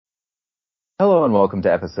Hello and welcome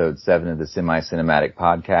to episode 7 of the Semi-Cinematic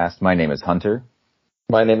Podcast. My name is Hunter.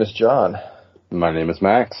 My name is John. My name is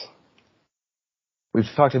Max. We've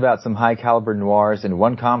talked about some high-caliber noirs and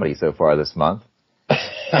one comedy so far this month.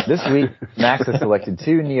 This week, Max has selected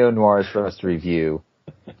 2 neo-noirs for us to review.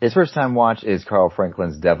 His first-time watch is Carl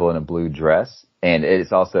Franklin's Devil in a Blue Dress, and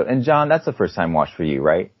John, that's the first-time watch for you,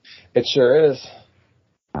 right? It sure is.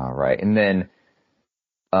 All right, and then,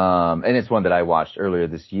 and it's one that I watched earlier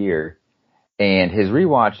this year. And his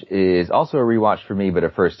rewatch is also a rewatch for me, but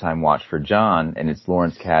a first-time watch for John, and it's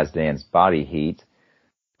Lawrence Kasdan's Body Heat.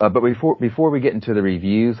 But before we get into the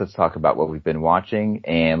reviews, let's talk about what we've been watching,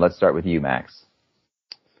 and let's start with you, Max.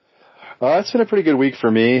 It's been a pretty good week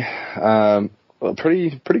for me.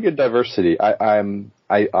 Pretty good diversity.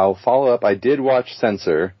 I'll follow up. I did watch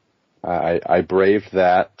Censor. I braved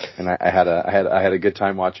that, and I had a good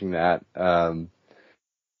time watching that.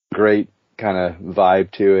 Great kind of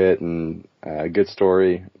vibe to it, and good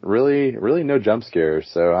story. Really no jump scares.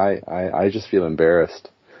 So I just feel embarrassed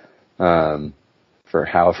for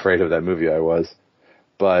how afraid of that movie I was.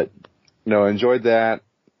 But no, enjoyed that.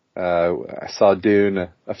 I saw Dune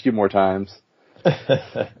a few more times.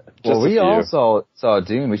 Well, we all saw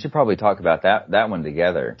Dune. We should probably talk about that one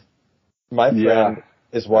together. My friend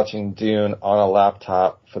is watching Dune on a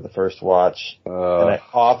laptop for the first watch, and I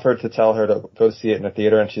offered to tell her to go see it in a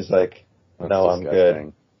theater, and she's like, "No, I'm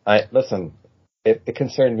good." Listen. It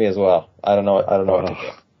concerned me as well. I don't know what to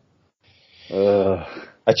do.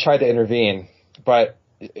 I tried to intervene, but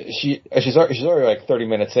she's already like 30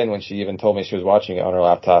 minutes in when she even told me she was watching it on her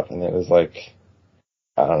laptop, and it was like,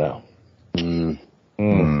 I don't know.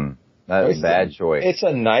 That was a bad choice. It's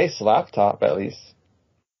a nice laptop, at least.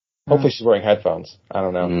 Hopefully she's wearing headphones. I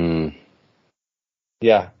don't know.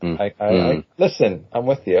 Yeah. I listen, I'm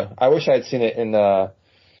with you. I wish I had seen it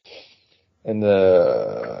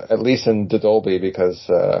at least in the Dolby, because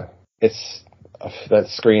that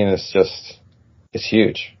screen is it's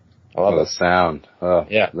huge. I love the sound. That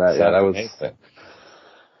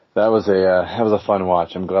was a fun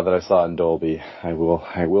watch. I'm glad that I saw it in Dolby. I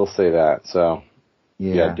will say that. So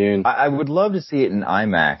yeah, Dune. I would love to see it in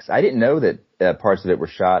IMAX. I didn't know that parts of it were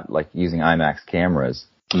shot like using IMAX cameras.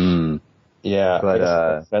 Yeah, but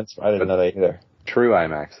I didn't know that either. True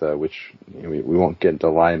IMAX, though, which we won't get into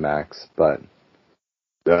LIMAX, but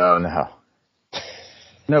no.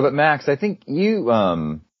 No, but Max, I think you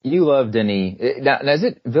love Denis. Now, is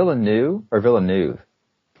it Villeneuve or Villeneuve?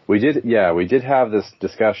 We did have this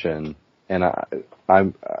discussion, and I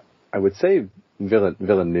would say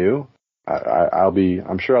Villeneuve.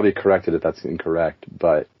 I'm sure I'll be corrected if that's incorrect,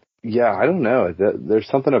 but yeah, I don't know. There's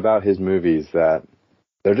something about his movies that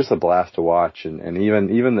they're just a blast to watch, and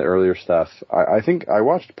even the earlier stuff. I think I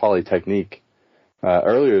watched Polytechnique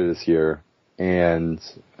earlier this year, and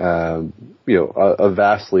a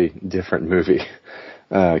vastly different movie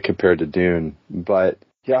compared to Dune. But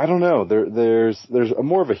yeah, I don't know. There's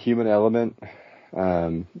more of a human element,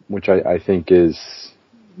 which I think is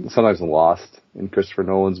sometimes lost in Christopher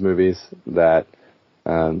Nolan's movies, that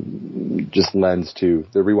just lends to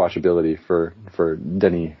the rewatchability for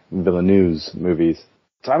Denis Villeneuve's movies.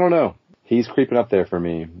 So I don't know. He's creeping up there for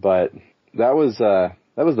me, but that was a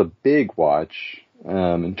big watch.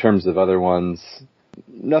 In terms of other ones,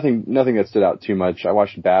 nothing that stood out too much. I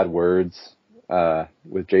watched Bad Words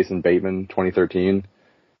with Jason Bateman, 2013.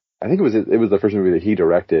 I think it was the first movie that he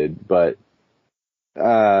directed, but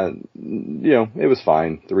it was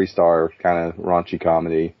fine. 3-star kind of raunchy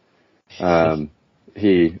comedy.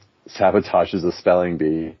 He sabotages a spelling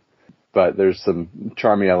bee, but there's some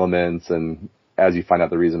charming elements, and as you find out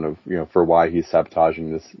the reason of, for why he's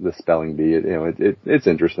sabotaging this spelling bee, it's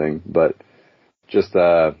interesting, but just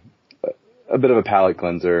a bit of a palate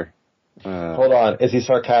cleanser. Hold on, is he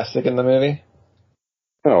sarcastic in the movie?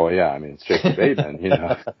 Oh yeah, I mean, it's Jason Bateman,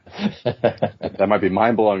 That might be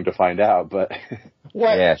mind-blowing to find out, but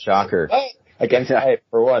what? Yeah, shocker. Against hype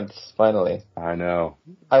for once, finally. I know.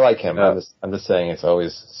 I like him. I'm just saying it's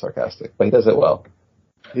always sarcastic, but he does it well.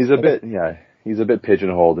 He's a bit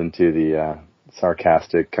pigeonholed into the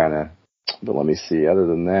sarcastic kind of. But let me see. Other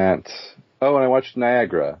than that, and I watched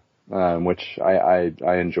Niagara, which I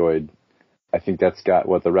enjoyed. I think that's got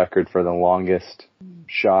the record for the longest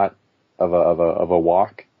shot of a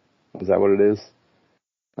walk. Is that what it is?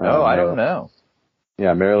 No, I don't know.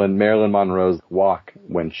 Yeah, Marilyn Monroe's walk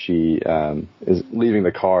when she is leaving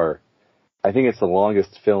the car. I think it's the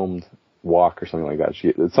longest filmed walk or something like that.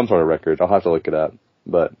 It's some sort of record. I'll have to look it up.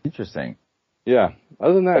 But interesting. Yeah.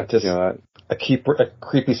 Other than that, just a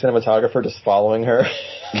creepy cinematographer just following her.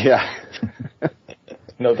 Yeah.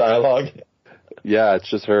 No dialogue. Yeah, it's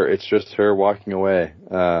just her walking away.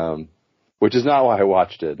 which is not why I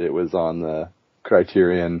watched it. It was on the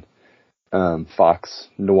Criterion Fox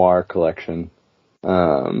Noir collection,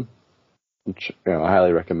 which I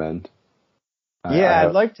highly recommend. Yeah,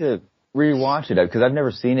 I'd like to rewatch it because I've never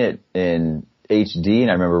seen it in HD, and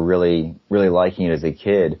I remember really, really liking it as a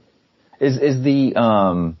kid. Isn't the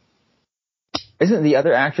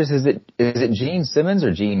other actress? Is it Gene Simmons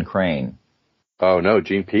or Gene Crane? Oh no,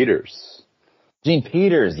 Gene Peters. Gene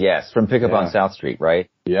Peters, yes, from Pickup on South Street, right?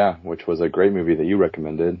 Yeah, which was a great movie that you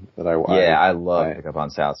recommended. I love Pickup on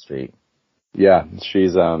South Street. Yeah,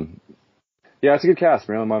 she's it's a good cast.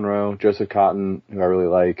 Marilyn Monroe, Joseph Cotton, who I really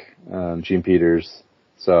like, Gene Peters.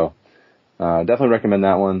 So definitely recommend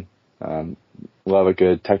that one. Love a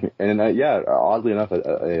good oddly enough,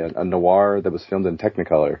 a noir that was filmed in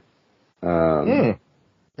Technicolor.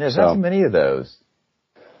 There's not many of those.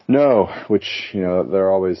 No, which those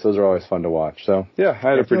are always fun to watch. So yeah, I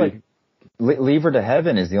had a pretty. Like Leave Her to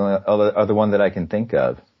Heaven is the only other one that I can think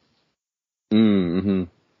of. Mm-hmm.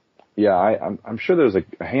 Yeah, I'm sure there's a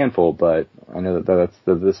handful, but I know that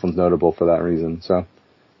this one's notable for that reason. So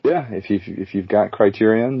yeah, if you've got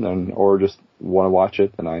Criterion or just want to watch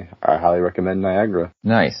it, then I highly recommend Niagara.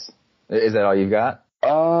 Nice. Is that all you've got?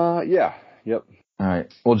 Yeah. Yep. All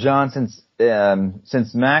right. Well, John,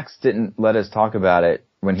 since Max didn't let us talk about it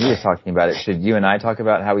when he was talking about it, should you and I talk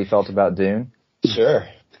about how we felt about Dune? Sure.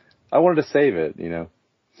 I wanted to save it,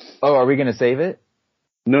 Oh, are we going to save it?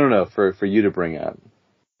 No, for you to bring up.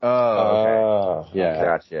 Oh, okay. Yeah.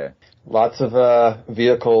 Gotcha. Lots of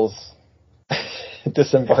vehicles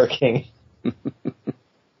disembarking.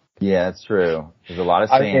 Yeah, that's true. There's a lot of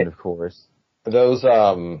sand, of course. Those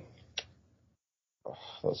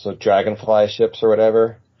dragonfly ships or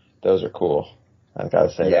whatever, those are cool. I've got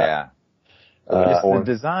to say that. Yeah. The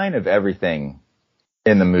design of everything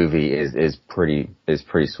in the movie is pretty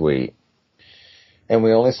sweet. And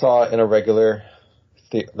we only saw it in a regular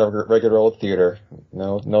old theater.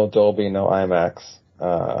 No Dolby, no IMAX.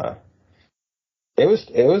 It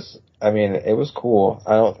was cool.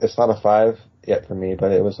 It's not a 5 yet for me,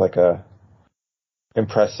 but it was like a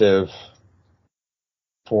impressive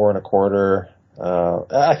 4.25.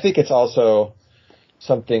 I think it's also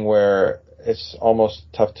something where it's almost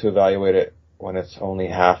tough to evaluate it when it's only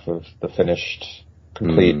half of the finished,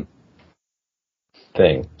 complete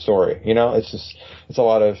story. It's a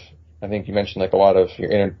lot of, I think you mentioned like a lot of,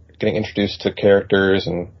 you're getting introduced to characters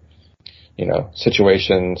and,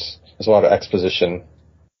 situations. There's a lot of exposition.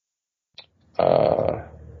 But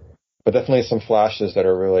definitely some flashes that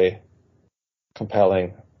are really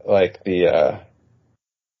compelling, like that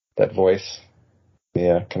voice,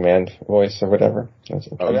 the command voice or whatever. I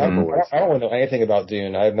don't know anything about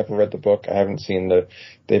Dune. I've never read the book. I haven't seen the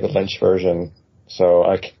David Lynch version. So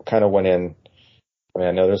I kind of went in.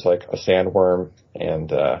 I know there's like a sandworm,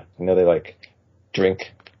 and I know they like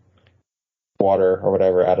drink water or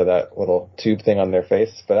whatever out of that little tube thing on their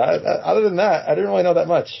face. But other than that, I didn't really know that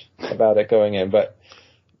much about it going in. But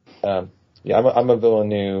I'm a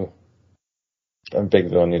big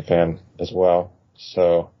Villeneuve fan as well.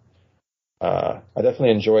 So I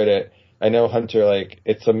definitely enjoyed it. I know, Hunter, like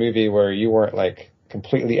it's a movie where you weren't like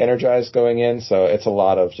completely energized going in, so it's a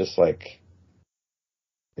lot of just like,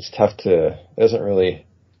 it's tough it doesn't really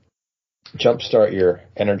jumpstart your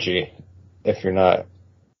energy if you're not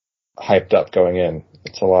hyped up going in.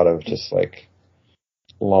 It's a lot of just like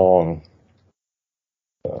long.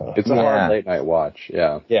 It's a hard late night watch.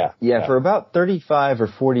 Yeah. For about 35 or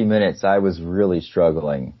 40 minutes, I was really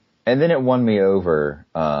struggling, and then it won me over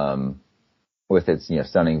with its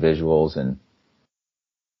stunning visuals and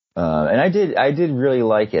I did really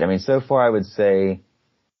like it. I mean, so far I would say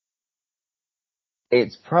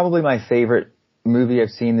it's probably my favorite movie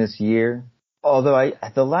I've seen this year. Although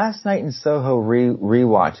the Last Night in Soho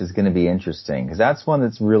rewatch is going to be interesting because that's one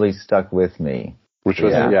that's really stuck with me. Which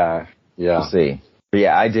was We'll see. But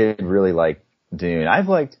yeah, I did really like Dune. I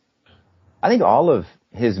think all of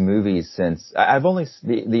his movies since I've only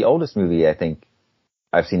the oldest movie I think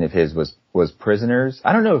I've seen of his was Prisoners.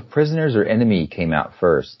 I don't know if Prisoners or Enemy came out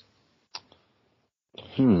first.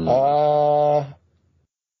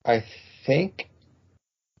 I think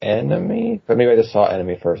Enemy, but maybe I just saw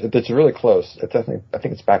Enemy first. It's really close. I think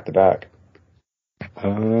it's back to back.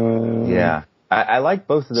 Yeah, I like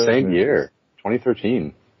both of those. Same movies. Year,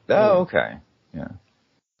 2013. Oh, okay. Yeah,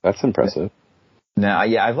 that's impressive. Now,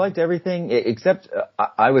 I've liked everything except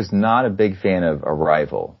I was not a big fan of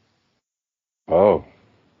Arrival. Oh.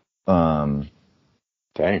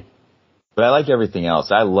 Dang. But I like everything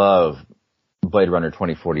else. I love Blade Runner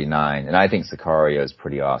 2049, and I think Sicario is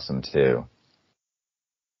pretty awesome too.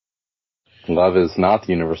 Love is not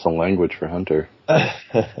the universal language for Hunter. A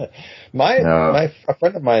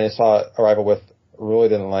friend of mine saw Arrival with, really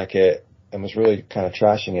didn't like it and was really kind of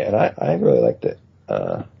trashing it, and I really liked it.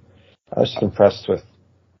 I was just impressed with,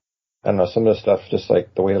 I don't know, some of the stuff, just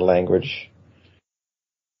like the way the language.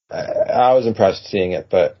 I was impressed seeing it,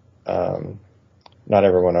 but not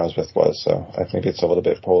everyone I was with was, so I think it's a little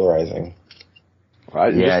bit polarizing.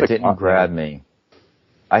 Right? Yeah, it didn't grab me.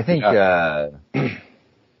 I think I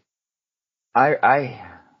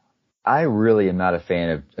really am not a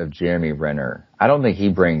fan of Jeremy Renner. I don't think he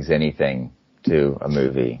brings anything to a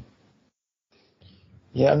movie.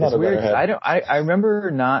 Yeah, I'm not a weird. I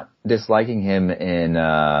remember not disliking him in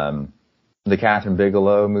the Catherine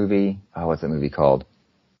Bigelow movie. Oh, what's that movie called?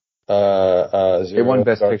 It won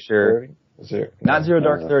Best Picture. Not Zero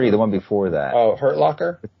Dark 30, the one before that. Oh, Hurt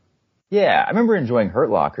Locker? Yeah, I remember enjoying Hurt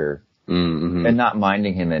Locker and not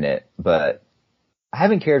minding him in it, but I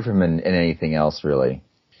haven't cared for him in anything else, really.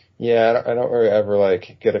 Yeah, I don't really ever,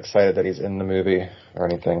 get excited that he's in the movie or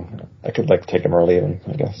anything. I could, take him or leave him,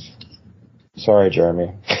 I guess. Sorry,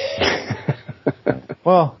 Jeremy.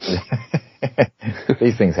 Well,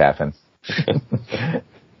 these things happen.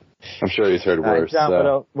 I'm sure he's heard worse.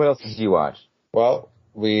 John, what else did you watch? Well,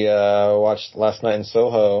 we watched Last Night in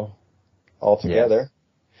Soho all together.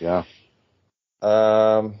 Yes.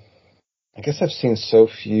 Yeah. I guess I've seen so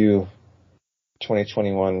few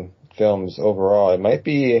 2021 films overall. It might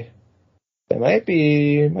be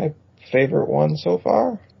my favorite one so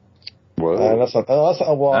far. Whoa. Nice. I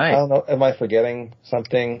don't know. Am I forgetting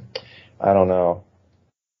something? I don't know.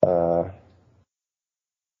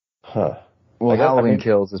 Well, Halloween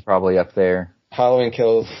Kills is probably up there. Halloween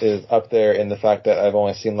Kills is up there in the fact that I've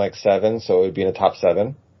only seen 7, so it would be in the top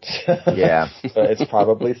 7. Yeah. So it's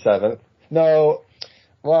probably 7th. No.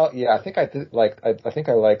 Well, yeah, I think I did I think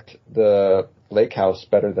I liked the Lake House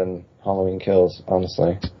better than Halloween Kills,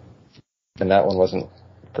 honestly. And that one wasn't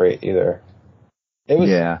great either. It was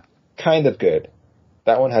kind of good.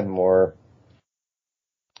 That one had more.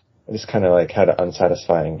 It just kind of had an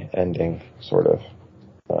unsatisfying ending, sort of.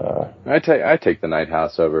 I take The Night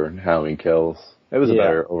House over Halloween Kills. It was a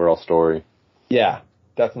better overall story. Yeah,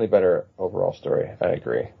 definitely better overall story. I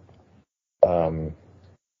agree.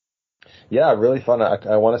 Yeah, really fun.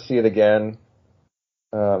 I want to see it again.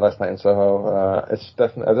 Last Night in Soho. I've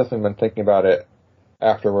definitely been thinking about it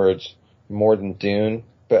afterwards more than Dune.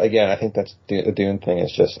 But again, I think that's the Dune thing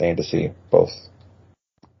is just aimed to see both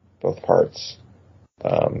parts.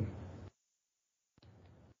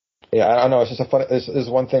 Yeah, I don't know. It's just there's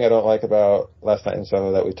one thing I don't like about Last Night in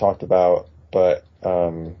Soho that we talked about, but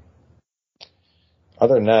other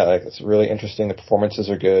than that, it's really interesting. The performances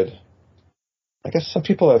are good. I guess some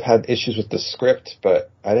people have had issues with the script, but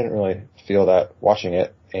I didn't really feel that watching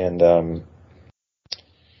it, and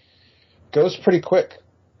goes pretty quick.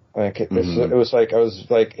 It was I was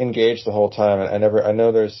engaged the whole time, and I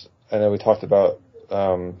know we talked about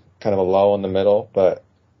kind of a lull in the middle, but it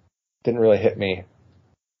didn't really hit me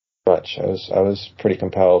much. I was pretty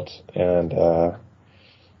compelled, and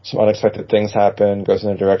some unexpected things happen, goes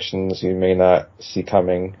in directions you may not see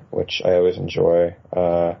coming, which I always enjoy.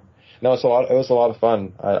 No, it was a lot of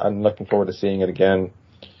fun. I'm looking forward to seeing it again.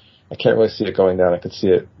 I can't really see it going down. I could see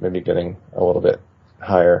it maybe getting a little bit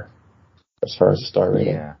higher as far as the star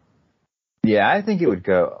rating. Yeah, I think it would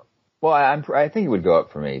go. Well, I think it would go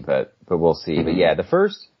up for me, but we'll see. Mm-hmm. But yeah, the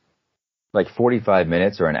first 45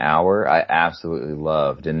 minutes or an hour, I absolutely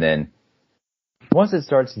loved, and then once it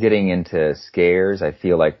starts getting into scares, I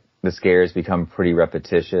feel like the scares become pretty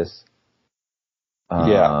repetitious.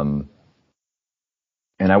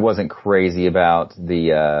 And I wasn't crazy about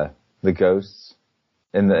the ghosts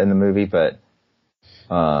in the movie, but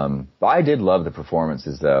I did love the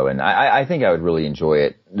performances though, and I think I would really enjoy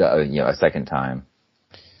it, a second time.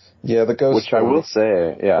 Yeah, the ghosts. Which I will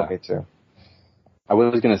say, yeah. Me too. I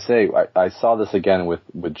was going to say, I saw this again with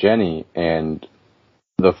Jenny, and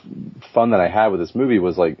the fun that I had with this movie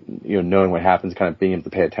was knowing what happens, kind of being able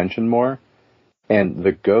to pay attention more, and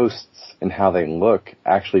the ghosts and how they look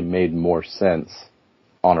actually made more sense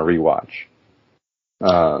on a rewatch.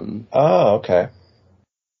 Okay.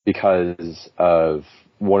 Because of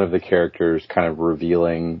one of the characters kind of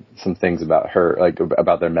revealing some things about her,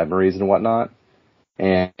 about their memories and whatnot,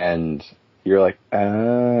 and you're like,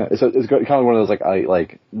 so it's kind of one of those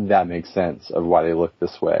that makes sense of why they look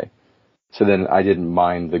this way. So then I didn't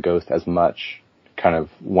mind the ghost as much, kind of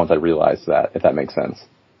once I realized that, if that makes sense.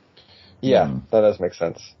 Yeah, that does make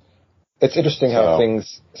sense. It's interesting how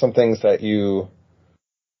some things that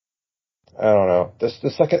I don't know.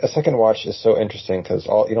 A second watch is so interesting because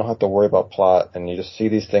you don't have to worry about plot, and you just see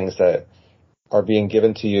these things that are being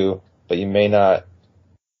given to you but you may not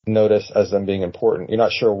notice as them being important. You're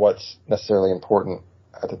not sure what's necessarily important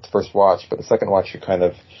at the first watch, but the second watch you're kind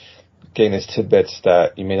of getting these tidbits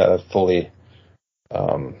that you may not have fully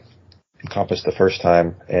encompassed the first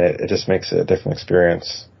time, and it just makes it a different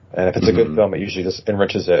experience. And if it's a good film, it usually just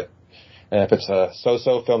enriches it. And if it's a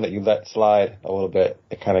so-so film that you let slide a little bit,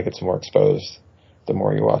 it kind of gets more exposed the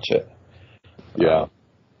more you watch it. Yeah.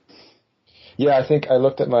 Yeah, I think I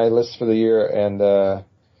looked at my list for the year, and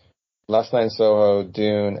Last Night in Soho,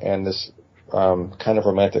 Dune, and this kind of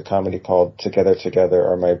romantic comedy called Together Together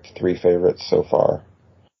are my 3 favorites so far.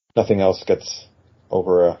 Nothing else gets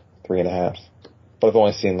over a 3.5. But I've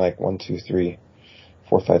only seen like 1, 2, 3,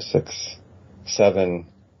 4, 5, 6, 7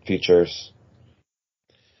 features.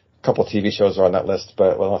 A couple TV shows are on that list,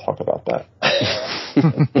 but we'll not talk about that.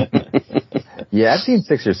 Yeah, I've seen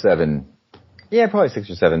 6 or 7. Yeah, probably 6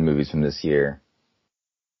 or 7 movies from this year.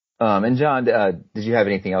 And John, did you have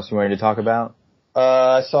anything else you wanted to talk about?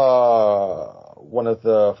 I saw one of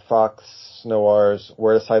the Fox noirs,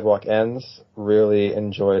 Where the Sidewalk Ends. Really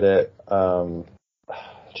enjoyed it.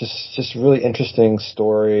 Just really interesting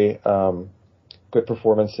story. Good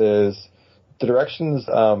performances. The directions,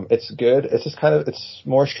 it's good. It's just it's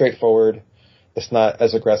more straightforward. It's not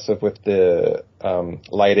as aggressive with the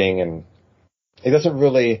lighting, and it doesn't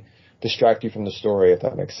really distract you from the story, if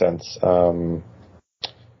that makes sense.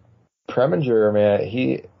 Preminger, man,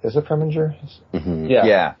 is it Preminger? Mm-hmm.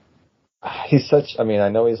 Yeah. He's I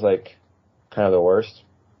know he's like kind of the worst,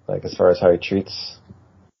 like as far as how he treats,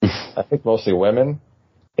 I think mostly women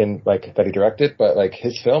in like that he directed, but like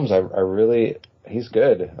his films are really, he's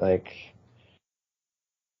good. Like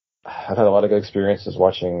I've had a lot of good experiences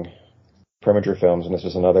watching Preminger films, and this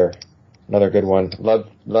was another good one.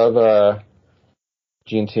 Love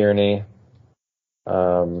Gene Tierney.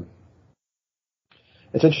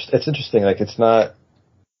 It's interesting. Like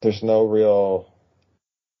there's no real.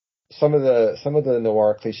 Some of the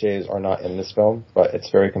noir cliches are not in this film, but it's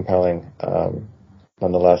very compelling,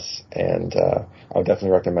 nonetheless. And I would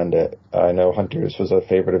definitely recommend it. I know Hunters was a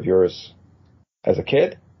favorite of yours as a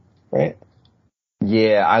kid, right?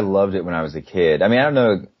 Yeah, I loved it when I was a kid. I mean, I don't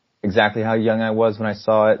know exactly how young I was when I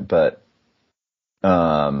saw it, but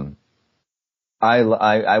I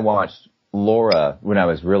watched Laura when I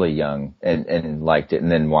was really young and liked it, and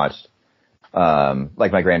then watched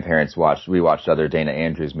like my grandparents we watched other Dana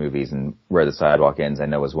Andrews movies, and Where the Sidewalk Ends I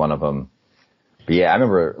know was one of them. But yeah, I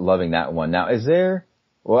remember loving that one. Now, is there?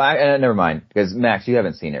 Well, never mind, because Max, you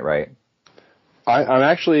haven't seen it, right? I've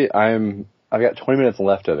got 20 minutes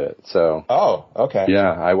left of it, so. Oh, okay.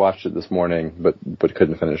 Yeah, I watched it this morning, but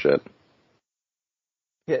couldn't finish it.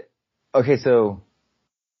 Yeah. Okay, so,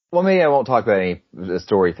 well, maybe I won't talk about any the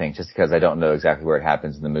story thing, just because I don't know exactly where it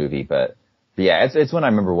happens in the movie, but yeah, it's one I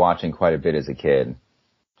remember watching quite a bit as a kid.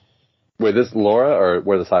 Wait, this Laura or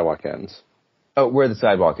Where the Sidewalk Ends? Oh, Where the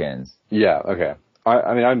Sidewalk Ends. Yeah, okay.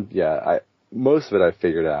 Most of it I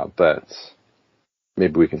figured out, but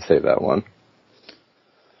maybe we can save that one.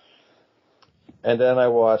 And then I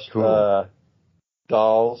watched Dolls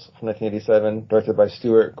from 1987, directed by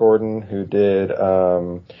Stuart Gordon, who did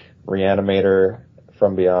Reanimator,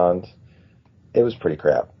 From Beyond. It was pretty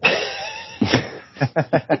crap.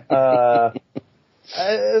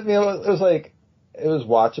 It was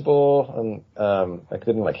watchable, and I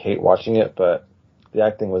couldn't like hate watching it, but the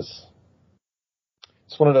acting was.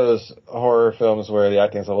 It's one of those horror films where the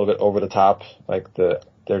acting is a little bit over the top, like they're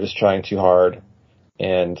just trying too hard,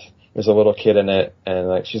 and there's a little kid in it, and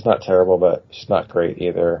like she's not terrible, but she's not great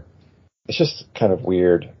either. It's just kind of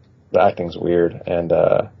weird. The acting's weird, and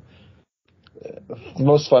the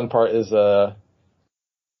most fun part is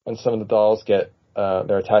when some of the dolls get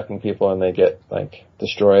they're attacking people and they get like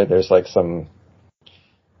destroyed. There's like some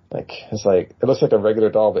it looks like a regular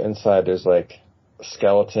doll, but inside there's like a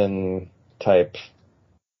skeleton type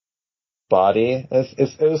body.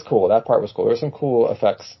 It was cool. That part was cool. There were some cool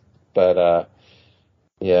effects, but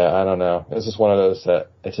yeah, I don't know. It was just one of those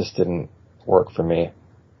that it just didn't work for me.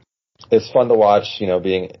 It's fun to watch,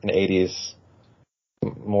 being an 80s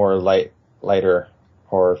more lighter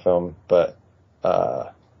horror film, but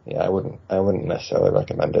yeah, I wouldn't necessarily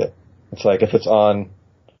recommend it. It's like if it's on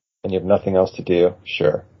and you have nothing else to do,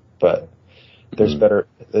 sure. But there's better.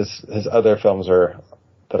 His other films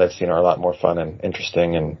that I've seen are a lot more fun and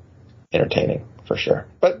interesting and entertaining for sure.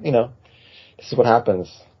 But this is what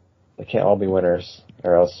happens. They can't all be winners,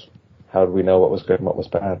 or else how would we know what was good and what was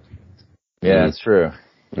bad? Yeah, that's true.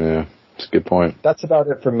 Yeah, it's a good point. That's about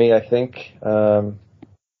it for me, I think.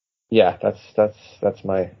 Yeah, that's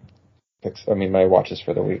my picks. I mean, my watches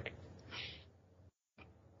for the week.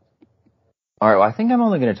 All right. Well, I think I'm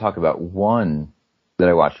only going to talk about one that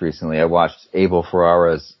I watched recently. I watched Abel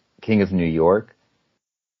Ferrara's King of New York,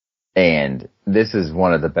 and this is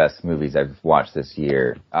one of the best movies I've watched this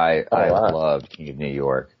year. I loved King of New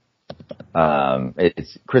York.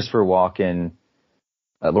 It's Christopher Walken,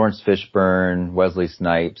 Lawrence Fishburne, Wesley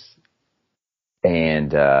Snipes,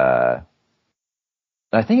 and I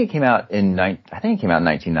think it came out in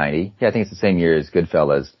 1990. Yeah, I think it's the same year as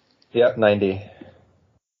Goodfellas. Yep, 90.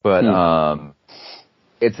 But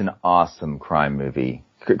it's an awesome crime movie.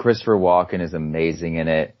 Christopher Walken is amazing in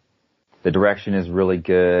it. The direction is really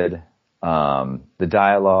good. The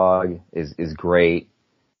dialogue is great.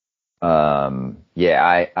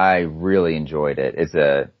 I really enjoyed it.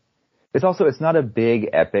 It's not a big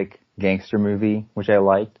epic gangster movie, which I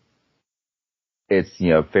liked. It's,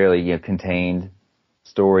 fairly, contained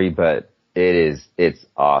story, but it's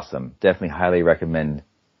awesome. Definitely highly recommend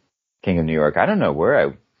King of New York. I don't know where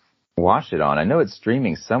I watched it on. I know it's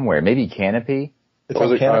streaming somewhere. Maybe Canopy? It's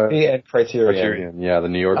on Canopy and Criterion. Criterion, yeah, the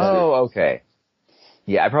New York. Oh, okay.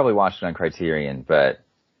 Yeah, I probably watched it on Criterion, but...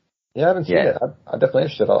 Yeah, I haven't seen it. I'm definitely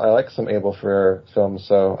interested. I like some Abel Ferrara films,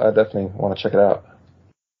 so I definitely want to check it out.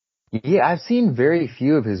 Yeah, I've seen very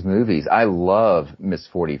few of his movies. I love Miss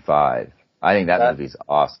 45. I think that movie's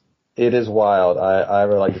awesome. It is wild. I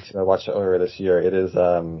really liked it too. I watched it earlier this year. I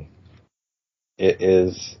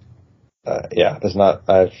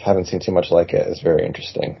haven't seen too much like it. It's very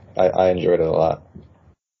interesting. I enjoyed it a lot.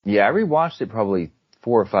 Yeah, I rewatched it probably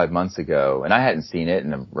 4 or 5 months ago, and I hadn't seen it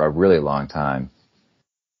in a really long time.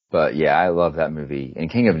 But yeah, I love that movie. And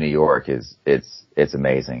King of New York it's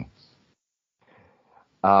amazing.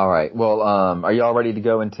 All right. Well, are you all ready to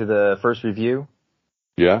go into the first review?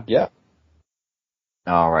 Yeah. Yeah.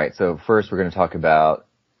 All right. So first we're going to talk about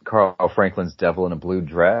Carl Franklin's Devil in a Blue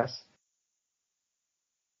Dress.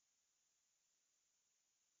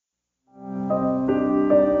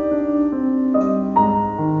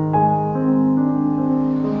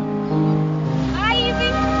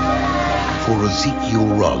 For Ezekiel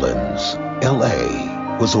Rollins,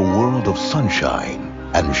 L.A. was a world of sunshine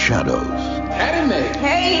and shadows.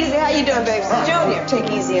 Hey, Easy, how you doing, baby? Junior,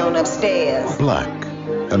 take Easy on upstairs. Black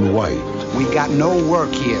and white. We got no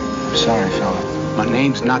work here. Sorry, fella. My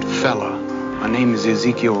name's not fella. My name is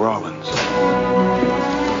Ezekiel Rollins.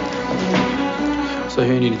 So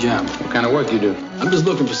here you need a job. What kind of work you do? I'm just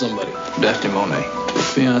looking for somebody. Daphne Monet.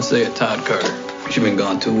 Fiancée of Todd Carter. She's been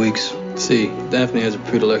gone 2 weeks. See, Daphne has a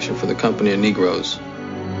predilection for the company of Negroes.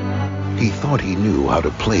 He thought he knew how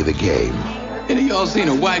to play the game. Any of y'all seen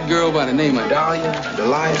a white girl by the name of Dahlia,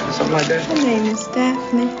 Delia, something like that? My name is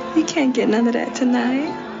Daphne. You can't get none of that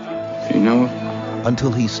tonight. You know her?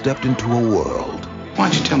 Until he stepped into a world. Why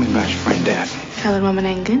don't you tell me about your friend Daphne? Colored woman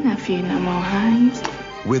ain't good enough for you no more, Hines.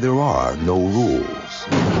 Where there are no rules.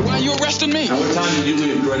 Why are you arresting me? Now, what time did you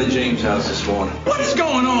leave Greta James' house this morning? What is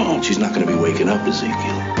going on? She's not going to be waking up,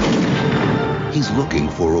 Ezekiel. He's looking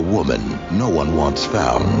for a woman no one wants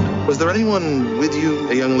found. Was there anyone with you,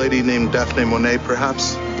 a young lady named Daphne Monet,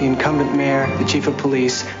 perhaps? The incumbent mayor, the chief of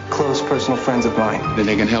police, close personal friends of mine. Then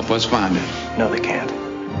they can help us find her. No, they can't.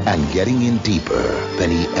 And getting in deeper than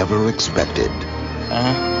he ever expected.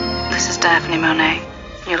 This is Daphne Monet.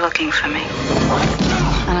 You're looking for me.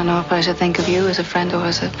 I don't know if I should think of you as a friend or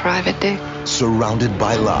as a private dick. Surrounded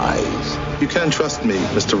by lies. You can trust me,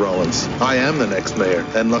 Mr. Rollins. I am the next mayor,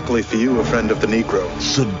 and luckily for you, a friend of the Negro.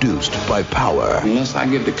 Seduced by power. Unless I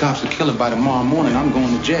give the cops a killer by tomorrow morning, I'm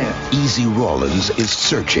going to jail. Easy Rollins is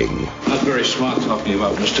searching. Not very smart talking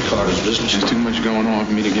about Mr. Carter's business. There's too much going on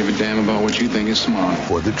for me to give a damn about what you think is smart.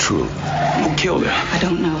 For the truth. Who killed her? I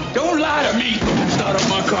don't know. Don't lie to me. Start up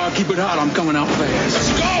my car, keep it hot, I'm coming out fast.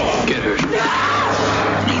 Let's go! Get her.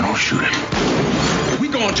 No, don't shoot him. We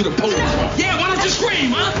going to the police. Yeah, why don't you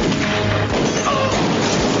scream, huh?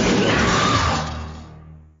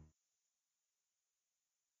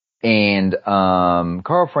 And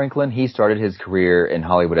Carl Franklin, he started his career in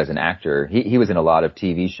Hollywood as an actor. He was in a lot of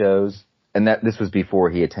TV shows, and this was before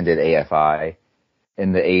he attended AFI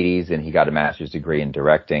in the 80s, and he got a master's degree in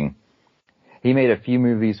directing. He made a few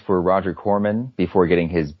movies for Roger Corman before getting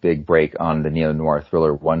his big break on the neo-noir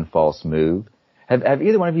thriller One False Move. Have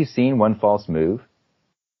either one of you seen One False Move?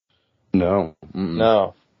 No.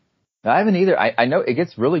 No. I haven't either. I know it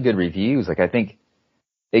gets really good reviews. Like, I think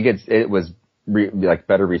it was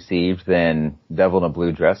better received than Devil in a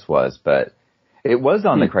Blue Dress was, but it was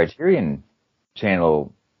on the Criterion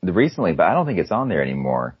channel recently, but I don't think it's on there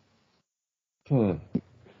anymore. Yeah,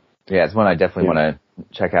 it's one I definitely want to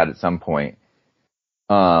check out at some point.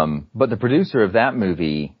 But the producer of that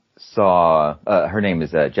movie saw, her name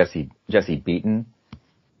is Jessie Beaton.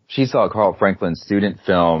 She saw Carl Franklin's student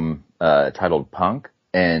film titled Punk,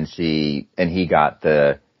 and he got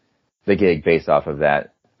the gig based off of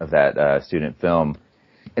that student film.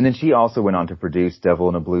 And then she also went on to produce Devil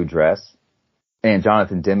in a Blue Dress. And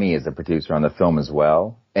Jonathan Demme is a producer on the film as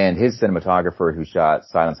well. And his cinematographer who shot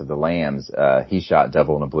Silence of the Lambs, he shot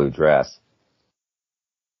Devil in a Blue Dress.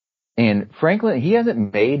 And Franklin, he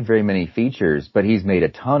hasn't made very many features, but he's made a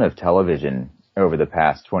ton of television over the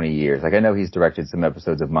past 20 years. Like, I know he's directed some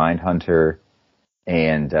episodes of Mindhunter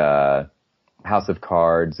and House of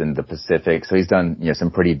Cards and The Pacific. So he's done,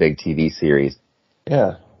 some pretty big TV series.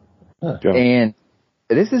 Yeah. Huh. And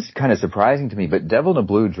this is kind of surprising to me, but Devil in a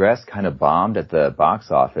Blue Dress kind of bombed at the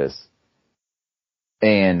box office.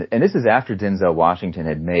 And this is after Denzel Washington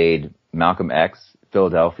had made Malcolm X,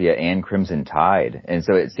 Philadelphia, and Crimson Tide. And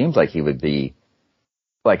so it seems like he would be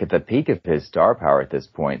like at the peak of his star power at this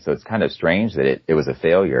point. So it's kind of strange that it was a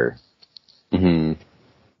failure. Mm-hmm.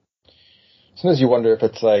 Sometimes you wonder if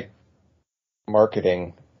it's like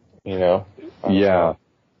marketing, Yeah.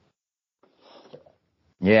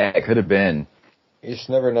 Yeah, it could have been. You just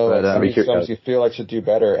never know. But, some of these films you feel like should do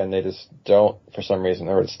better, and they just don't for some reason.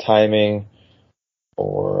 Or it's timing,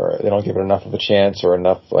 or they don't give it enough of a chance, or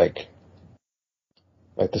enough like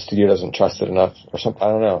the studio doesn't trust it enough, or something. I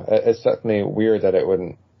don't know. It's definitely weird that it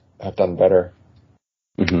wouldn't have done better.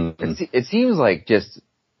 Mm-hmm. It seems like just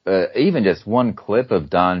even just one clip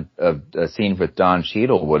of a scene with Don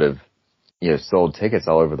Cheadle would have sold tickets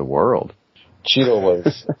all over the world. Cheadle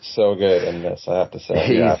was so good in this, I have to say.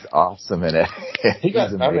 He's awesome in it. He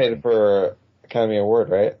got nominated for Academy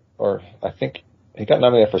Award, right? Or I think he got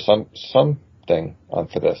nominated for something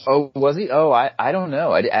for this. Oh, was he? Oh, I don't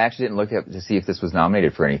know. I actually didn't look up to see if this was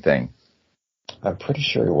nominated for anything. I'm pretty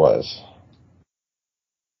sure he was.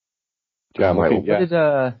 Yeah, what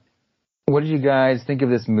did you guys think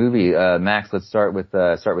of this movie? Max, let's start with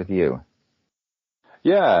you.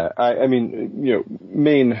 Yeah, I mean,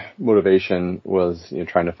 main motivation was,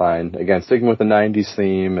 trying to find, again, sticking with the 90s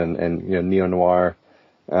theme and neo-noir.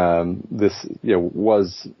 This,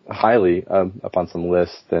 was highly up on some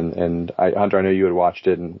lists, and Hunter, I know you had watched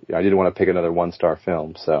it, and I didn't want to pick another 1-star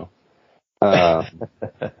film, so. But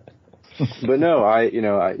no,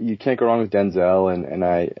 you can't go wrong with Denzel, and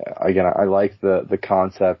I like the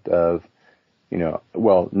concept of,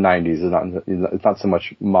 90s is it's not so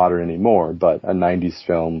much modern anymore, but a 90s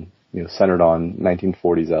film, centered on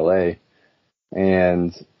 1940s LA.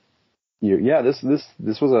 And, this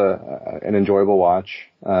was an enjoyable watch.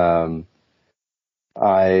 I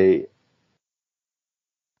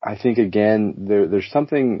think again, there's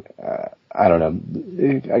something, I don't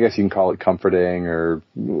know, I guess you can call it comforting or,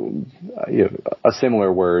 a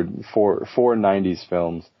similar word for 90s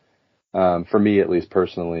films. For me, at least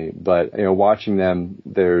personally, but watching them,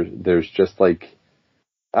 there's just like,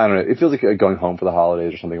 I don't know, it feels like going home for the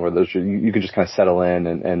holidays or something, where you can just kind of settle in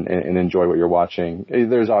and enjoy what you're watching.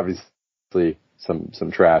 There's obviously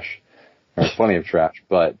some trash, or plenty of trash,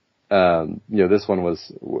 but this one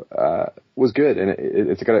was good, and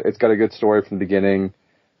it's got a good story from the beginning.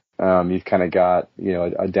 You've kind of got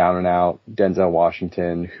a down and out Denzel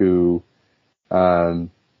Washington who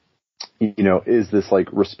is this like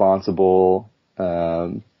responsible,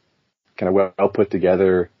 kind of well put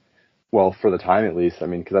together, well, for the time at least. I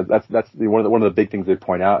mean, because that's one of the big things they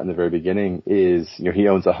point out in the very beginning is he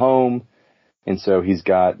owns a home, and so he's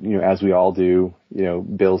got as we all do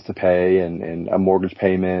bills to pay and a mortgage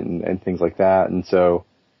payment and things like that, and so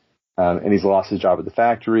and he's lost his job at the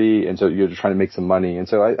factory, and so you're just trying to make some money, and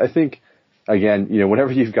so I think again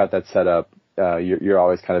whenever you've got that set up. You're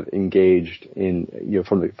always kind of engaged in,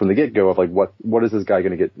 from the get-go of like, what is this guy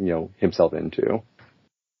going to get, himself into?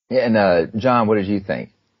 Yeah. And, John, what did you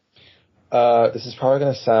think? This is probably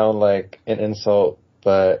going to sound like an insult,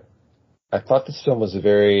 but I thought this film was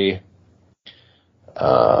very,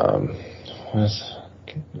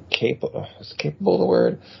 capable. Is capable the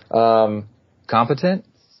word? Competent?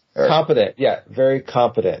 Competent. Yeah. Very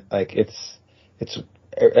competent. Like it's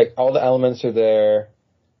like all the elements are there.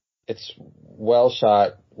 It's well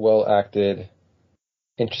shot, well acted,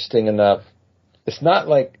 interesting enough. It's not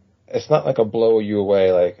like a blow you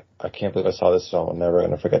away, like, I can't believe I saw this film, I'm never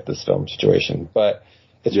going to forget this film situation. But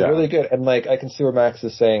it's really good. And like, I can see where Max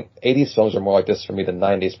is saying 80s films are more like this for me than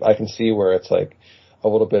 90s, but I can see where it's like a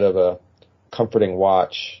little bit of a comforting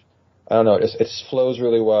watch. I don't know, it flows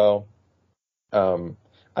really well. I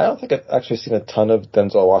don't think I've actually seen a ton of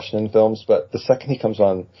Denzel Washington films, but the second he comes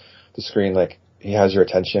on the screen, like, he has your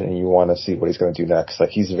attention and you want to see what he's going to do next.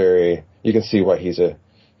 Like, you can see why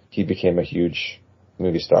he became a huge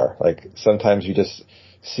movie star. Like, sometimes you just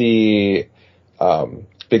see,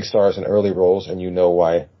 big stars in early roles and you know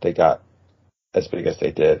why they got as big as they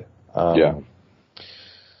did.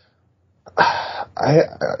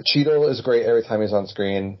 Cheadle is great every time he's on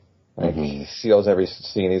screen. Like, he seals every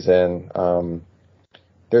scene he's in.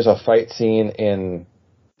 There's a fight scene in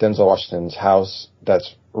Denzel Washington's house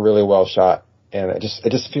that's really well shot, and it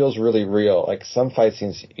just feels really real. Like, some fight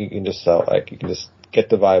scenes you can just tell, like, you can just get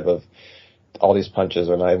the vibe of all these punches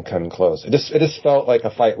are not even coming close. It just felt like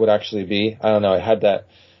a fight would actually be. I don't know. It had that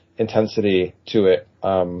intensity to it.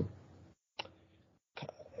 My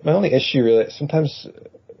only issue really, sometimes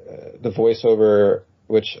the voiceover,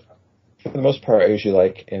 which for the most part I usually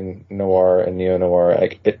like in noir and neo-noir,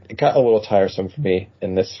 like, it got a little tiresome for me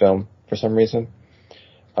in this film for some reason.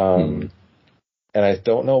 And I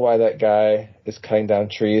don't know why that guy is cutting down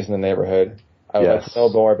trees in the neighborhood. I would like to know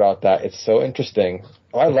more about that. It's so interesting.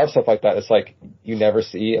 I love stuff like that. It's like you never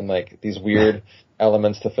see, and like these weird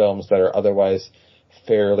elements to films that are otherwise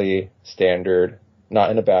fairly standard, not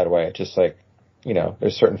in a bad way. Just like, you know,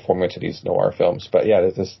 there's certain formula to these noir films. But yeah,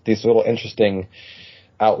 there's these little interesting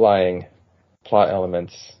outlying plot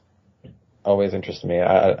elements always interest me.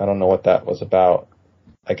 I don't know what that was about.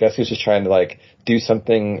 I guess he was just trying to like do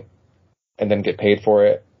something and then get paid for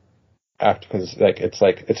it after, because like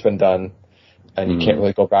it's been done. And you can't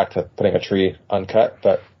really go back to putting a tree uncut,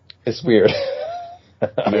 but it's weird.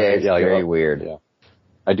 It's very weird. Yeah.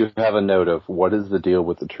 I do have a note of what is the deal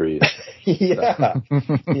with the trees. Yeah.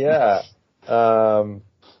 Yeah. I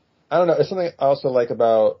don't know. It's something I also like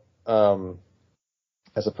about,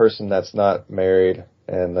 as a person that's not married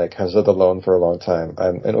and like has lived alone for a long time,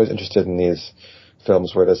 I'm always interested in these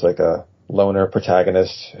films where there's like a loner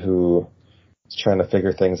protagonist who is trying to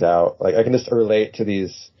figure things out. Like, I can just relate to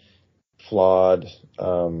these flawed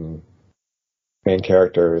main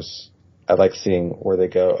characters. I like seeing where they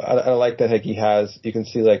go. I like that, like, you can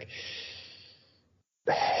see like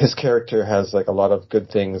his character has like a lot of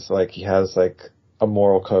good things. Like, he has like a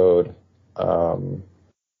moral code,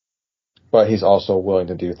 but he's also willing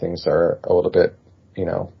to do things that are a little bit, you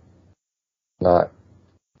know, not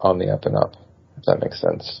on the up and up, if that makes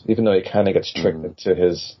sense. Even though he kind of gets tricked into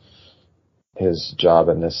his job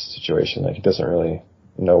in this situation. Like, he doesn't really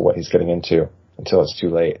know what he's getting into until it's too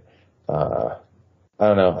late. I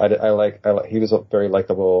don't know. I like he was a very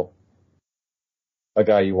likable, a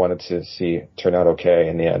guy you wanted to see turn out okay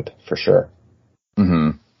in the end, for sure.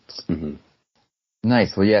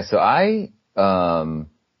 Nice. Well, yeah. So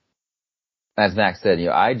as Max said, you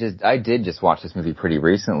know, I did just watch this movie pretty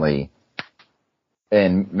recently.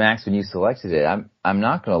 And Max, when you selected it, I'm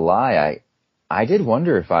not gonna lie, I did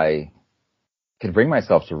wonder if I could bring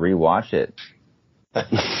myself to rewatch it.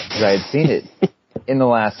 Because I had seen it in the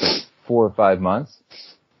last 4 or 5 months.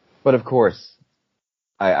 But of course,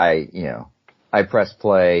 I pressed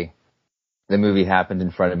play. The movie happened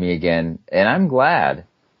in front of me again, and I'm glad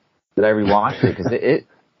that I rewatched it, because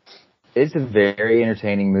it's a very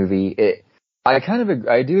entertaining movie.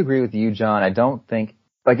 I do agree with you, John. I don't think,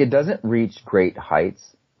 like, it doesn't reach great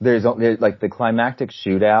heights. There's like the climactic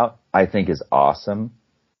shootout, I think, is awesome.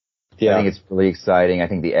 Yeah. I think it's really exciting. I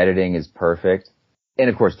think the editing is perfect. And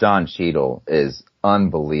of course, Don Cheadle is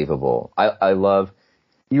unbelievable. I love,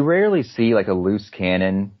 you rarely see like a loose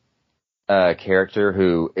cannon character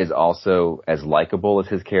who is also as likable as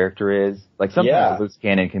his character is. Like, sometimes a loose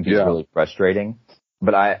cannon can be really frustrating,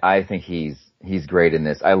 but I think he's great in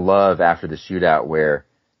this. I love after the shootout where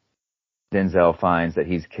Denzel finds that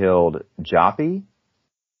he's killed Joppy.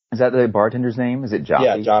 Is that the bartender's name? Is it Joppy?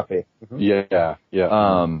 Yeah, Joppy.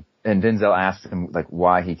 Yeah. And Denzel asks him like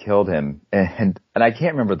why he killed him, and I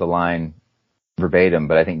can't remember the line verbatim,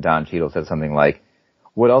 but I think Don Cheadle said something like,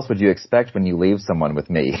 "What else would you expect when you leave someone with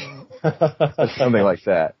me?" Something like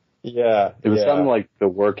that. Yeah. It was something like the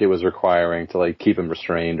work it was requiring to like keep him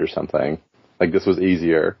restrained or something. Like, this was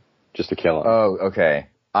easier just to kill him. Oh, okay.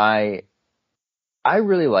 I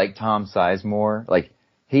really like Tom Sizemore. Like,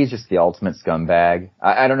 he's just the ultimate scumbag.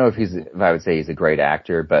 I don't know if I would say he's a great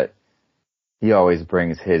actor, but he always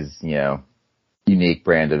brings his, you know, unique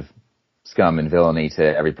brand of scum and villainy to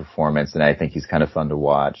every performance, and I think he's kind of fun to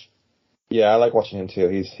watch. Yeah, I like watching him too.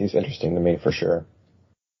 He's interesting to me for sure.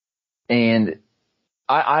 And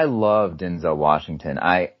I love Denzel Washington.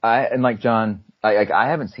 And like John, I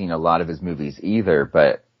haven't seen a lot of his movies either,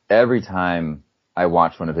 but every time I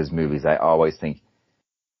watch one of his movies, I always think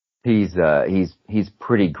he's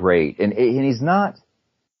pretty great. And he's not,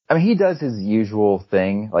 I mean, he does his usual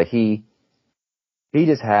thing. Like, he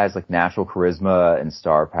just has like natural charisma and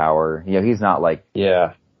star power. You know, he's not like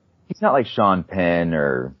Sean Penn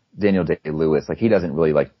or Daniel Day-Lewis. Like, he doesn't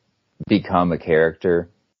really like become a character.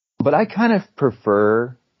 But I kind of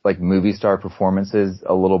prefer like movie star performances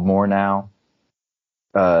a little more now,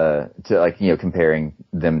 to like, you know, comparing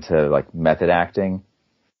them to like method acting.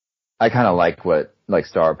 I kind of like what like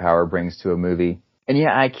star power brings to a movie. And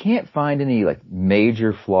yeah, I can't find any like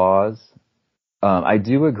major flaws. I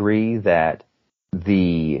do agree that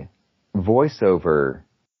the voiceover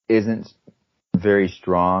isn't very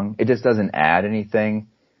strong. It just doesn't add anything.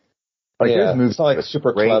 Like there's movies it's not like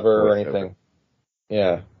super clever or anything.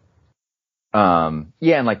 Yeah.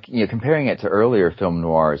 Yeah, and like, you know, comparing it to earlier film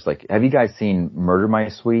noirs, like, have you guys seen Murder My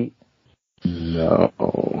Sweet? No.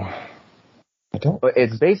 I don't. But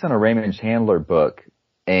it's based on a Raymond Chandler book,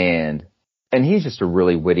 and he's just a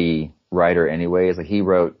really witty writer anyways. Like, he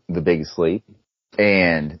wrote The Big Sleep.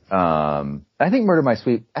 And, I think Murder My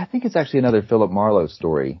Sweet, I think it's actually another Philip Marlowe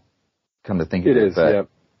story, come to think of it. It is, yeah.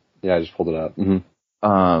 Yeah, I just pulled it up.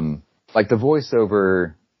 Mm-hmm. Like, the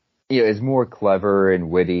voiceover, you know, is more clever and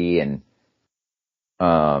witty, and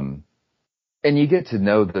you get to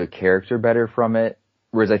know the character better from it.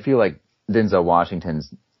 Whereas I feel like Denzel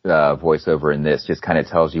Washington's voiceover in this just kind of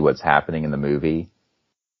tells you what's happening in the movie.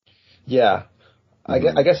 Yeah.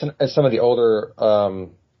 Mm-hmm. I guess in some of the older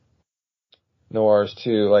noirs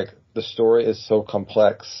too, like the story is so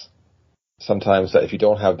complex sometimes that if you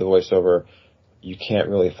don't have the voiceover, you can't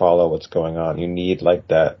really follow what's going on. You need like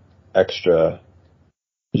that extra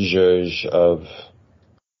zhuzh of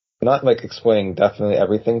not like explaining definitely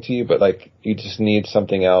everything to you, but like you just need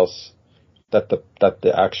something else that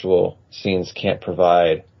the actual scenes can't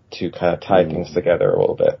provide to kind of tie things together a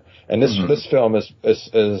little bit. And this film is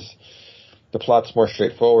the plot's more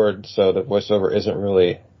straightforward, so the voiceover isn't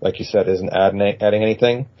really, like you said, isn't adding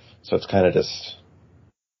anything. So it's kind of just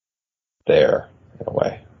there in a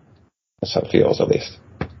way. That's how it feels, at least.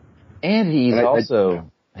 And he's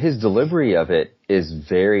also his delivery of it is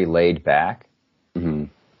very laid back. Mm-hmm.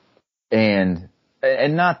 And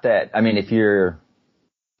not that, I mean, if you're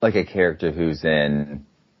like a character who's in,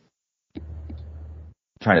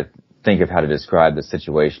 trying to think of how to describe the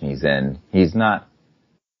situation he's in, he's not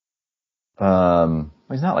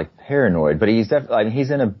like paranoid, but he's definitely, I mean,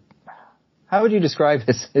 he's in a, how would you describe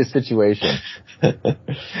his situation?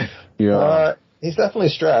 He's definitely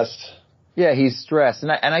stressed. Yeah, he's stressed.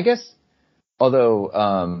 And I guess,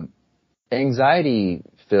 although,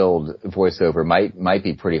 anxiety-filled voiceover might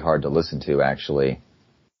be pretty hard to listen to, actually.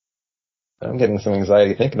 I'm getting some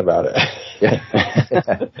anxiety thinking about it.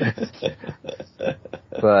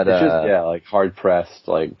 But it's just, like hard pressed,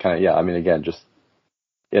 like kind of, I mean, again, just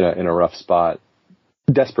in a rough spot,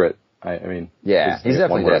 desperate. I mean, yeah, he's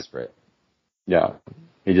definitely desperate. Yeah,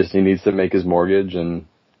 he needs to make his mortgage, and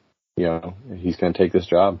you know, he's going to take this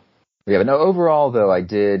job. Yeah, but no, overall though, I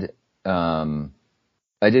did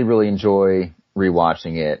really enjoy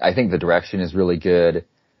rewatching it. I think the direction is really good.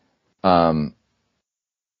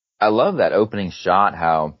 I love that opening shot,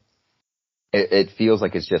 how it feels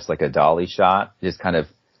like it's just like a dolly shot, just kind of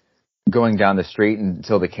going down the street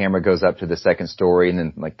until the camera goes up to the second story, and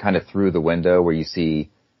then like kind of through the window where you see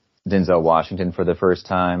Denzel Washington for the first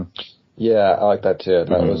time. Yeah, I like that too.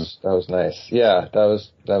 That was nice. Yeah, that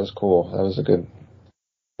was cool. That was a good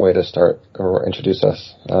way to start or introduce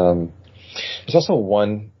us. There's also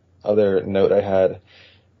one other note I had.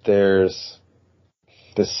 There's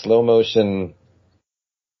this slow motion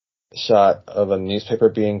shot of a newspaper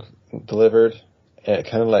being delivered, and it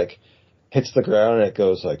kind of like hits the ground and it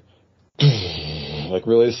goes like like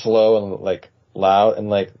really slow and like loud, and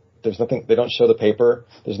like there's nothing, they don't show the paper,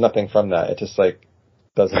 there's nothing from that, it just like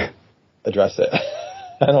doesn't address it.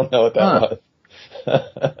 I don't know what that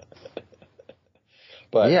was.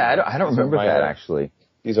 But yeah, I don't remember that actually.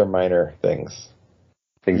 These are minor things.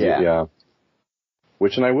 Yeah.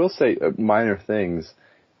 Which, and I will say, minor things.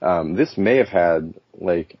 This may have had,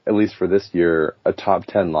 like, at least for this year, a top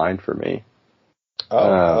 10 line for me.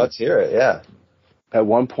 Oh, let's hear it, yeah. At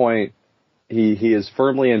one point, he is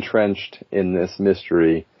firmly entrenched in this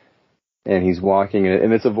mystery, and he's walking,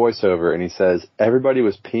 and it's a voiceover, and he says, "Everybody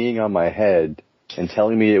was peeing on my head and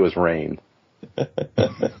telling me it was rain."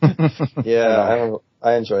 Yeah,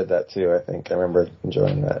 I enjoyed that too, I think. I remember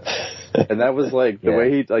enjoying that. And that was like, the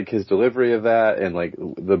way he, like, his delivery of that, and like,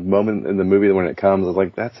 the moment in the movie when it comes, I was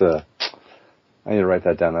like, I need to write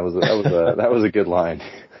that down. That was a good line.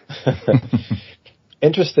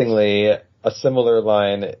 Interestingly, a similar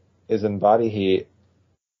line is in Body Heat.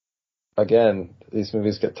 Again, these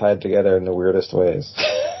movies get tied together in the weirdest ways.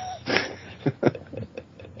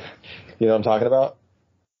 You know what I'm talking about?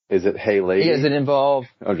 Is it Hey Lady? Does it involve?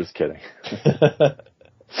 I'm just kidding.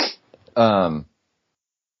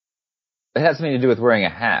 It has something to do with wearing a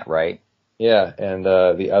hat, right? Yeah, and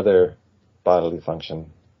the other bodily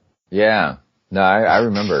function. Yeah. No, I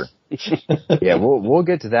remember. Yeah, we'll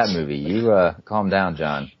get to that movie. You calm down,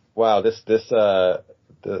 John. Wow, this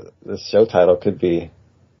show title could be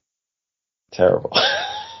Terrible.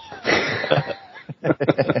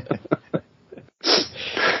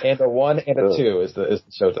 And a 1 and a 2 is the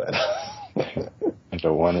show title. And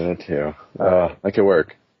a 1 and a 2. That could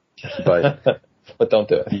work. But but don't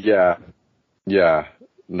do it. Yeah.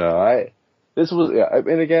 No, this was, yeah,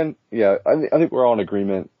 and again, yeah, I think we're all in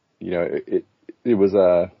agreement. You know, it was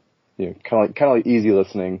kind of like easy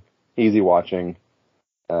listening, easy watching,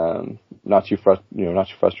 not too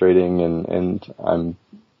frustrating, and I'm,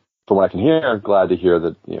 from what I can hear, glad to hear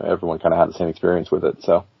that, you know, everyone kind of had the same experience with it.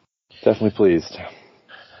 So definitely pleased.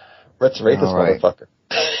 Let's rate this motherfucker.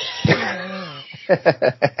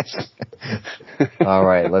 All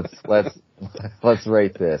right, let's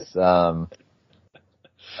rate this.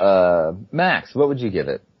 Max, what would you give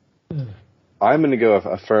it? I'm going to go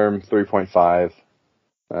a firm 3.5.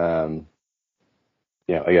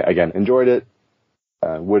 Again, enjoyed it.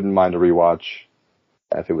 Wouldn't mind a rewatch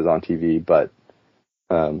if it was on TV, but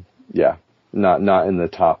not in the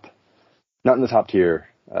top tier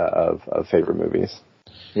of favorite movies.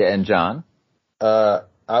 Yeah, and John? I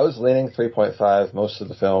was leaning 3.5 most of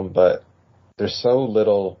the film, but there's so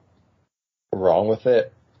little wrong with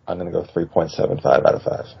it. I'm going to go 3.75 out of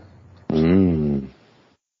 5.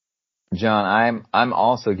 John, I'm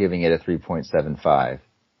also giving it a 3.75.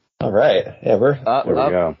 All right. Yeah, we're up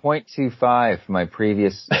 0.25 from my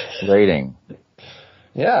previous rating.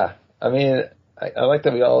 Yeah. I mean, I like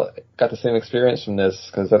that we all got the same experience from this,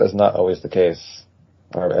 because that is not always the case.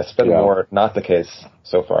 Or it's been more not the case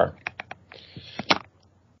so far.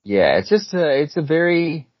 Yeah, it's just it's a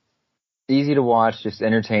very easy to watch, just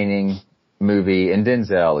entertaining movie, and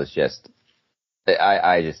Denzel is just,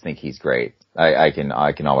 I just think he's great. I can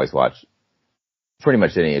always watch pretty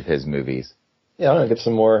much any of his movies. Yeah, I'm gonna get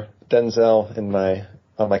some more Denzel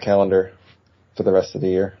on my calendar for the rest of the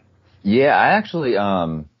year. Yeah, I actually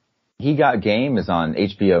He Got Game is on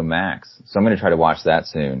HBO Max, so I'm gonna try to watch that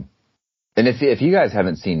soon. And if you guys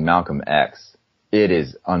haven't seen Malcolm X, it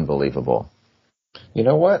is unbelievable. You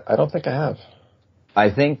know what? I don't think I have. I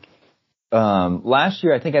think last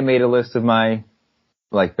year I think I made a list of my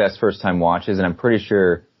best first time watches, and I'm pretty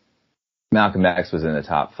sure Malcolm X was in the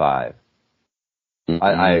top 5.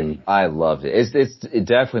 Mm-hmm. I loved it. It's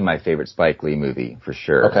definitely my favorite Spike Lee movie for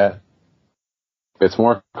sure. Okay. It's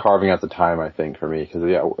more carving out the time, I think, for me, because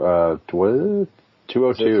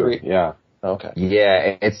 202. Yeah. Okay.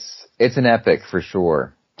 Yeah, it's an epic for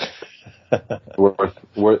sure. worth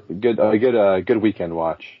good weekend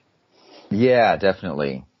watch. Yeah,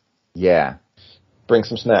 definitely. Yeah. Bring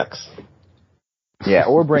some snacks. Yeah,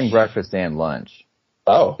 or bring breakfast and lunch.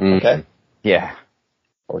 Oh, okay. Yeah.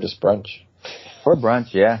 Or just brunch. Or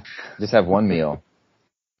brunch, yeah. Just have one meal.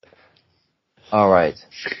 All right.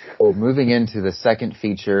 Well, moving into the second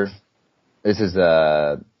feature. This is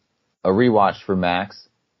a rewatch for Max.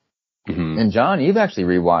 Mm-hmm. And John, you've actually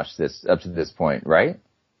rewatched this up to this point, right?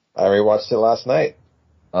 I rewatched it last night.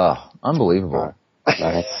 Oh, unbelievable.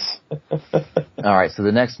 Nice. All right, so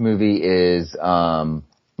the next movie is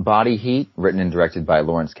Body Heat, written and directed by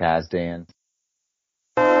Lawrence Kasdan.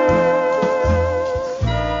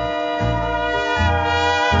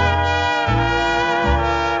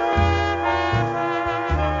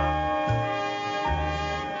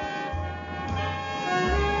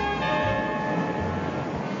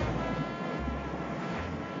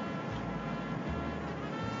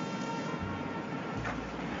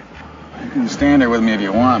 You can stand there with me if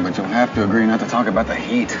you want, but you'll have to agree not to talk about the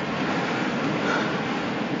heat.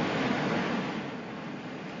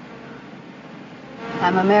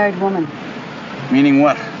 I'm a married woman. Meaning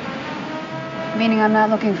what? Meaning I'm not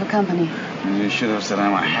looking for company. You should have said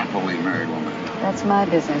I'm a happily married woman. That's my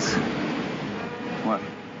business. What?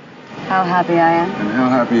 How happy I am. And how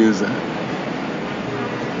happy is that?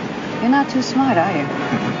 You're not too smart, are you?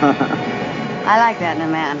 I like that in a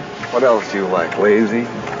man. What else do you like? Lazy?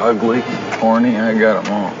 Ugly? Horny? I got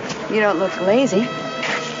them all. You don't look lazy.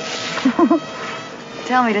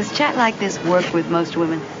 Tell me, does chat like this work with most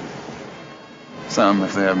women? Some,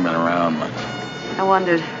 if they haven't been around much. I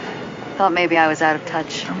wondered. Thought maybe I was out of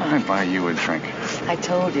touch. I might buy you a drink. I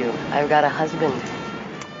told you, I've got a husband.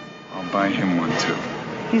 I'll buy him one, too.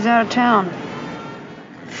 He's out of town.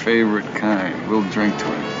 Favorite kind. We'll drink to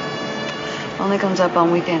him. Only comes up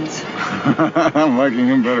on weekends. I'm liking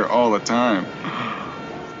him better all the time.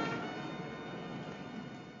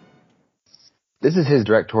 This is his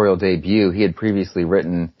directorial debut. He had previously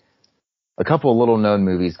written a couple of little-known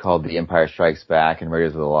movies called The Empire Strikes Back and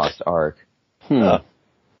Raiders of the Lost Ark. Yeah.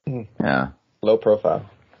 Low profile.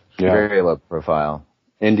 Yeah. Very low profile.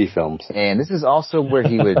 Indie films. And this is also where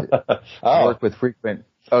he would work with frequent...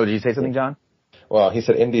 Oh, did you say something, John? Well, he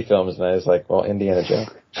said indie films, and I was like, well, Indiana Jones.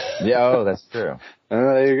 Yeah, that's true.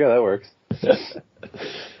 There you go. That works.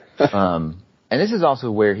 And this is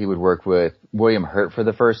also where he would work with William Hurt for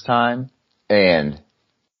the first time. And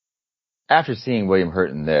after seeing William Hurt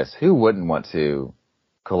in this, who wouldn't want to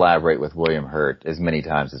collaborate with William Hurt as many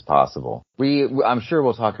times as possible? I'm sure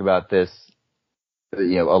we'll talk about this, a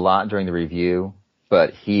lot during the review,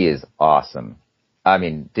 but he is awesome. I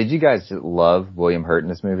mean, did you guys love William Hurt in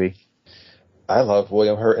this movie? I love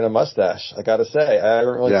William Hurt in a mustache. I gotta say, I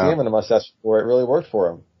haven't really seen him in a mustache before. It really worked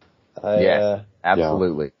for him.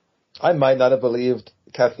 Absolutely. I might not have believed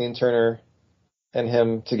Kathleen Turner and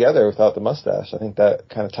him together without the mustache. I think that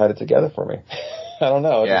kind of tied it together for me. I don't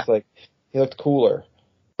know. It's just like, he looked cooler.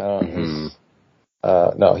 He's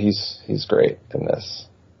great in this,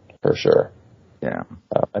 for sure. Yeah.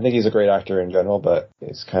 I think he's a great actor in general, but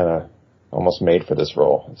he's kind of almost made for this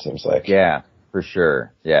role, it seems like. Yeah, for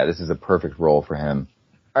sure. Yeah, this is a perfect role for him.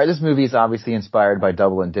 All right, this movie is obviously inspired by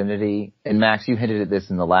Double Indemnity. And Max, you hinted at this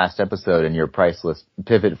in the last episode in your priceless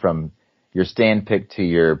pivot from your stand pick to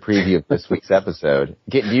your preview of this week's episode.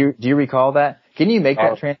 Do you recall that? Can you make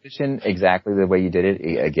that transition exactly the way you did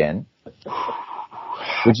it again?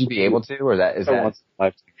 Would you be able to, or is that once a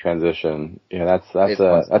lifetime transition? Yeah, that's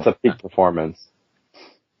a peak performance.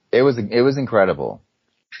 It was incredible.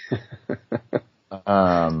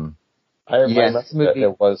 I remember that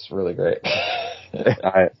it was really great.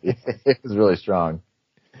 It was really strong.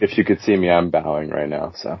 If you could see me, I'm bowing right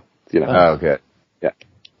now. So Oh, good. Yeah.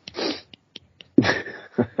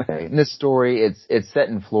 In this story, it's set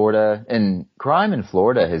in Florida, and crime in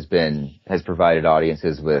Florida has provided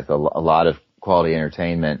audiences with a lot of quality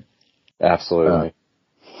entertainment. Absolutely.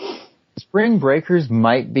 Spring Breakers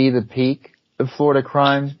might be the peak of Florida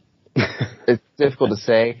crime. It's difficult to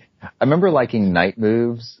say. I remember liking Night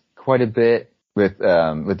Moves quite a bit with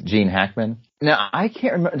Gene Hackman. Now, I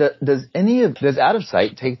can't remember, does Out of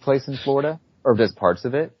Sight take place in Florida? Or does parts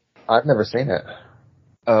of it? I've never seen it.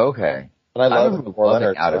 Oh, okay. But I love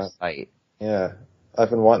loving Out of Sight. Yeah.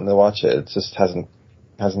 I've been wanting to watch it. It just hasn't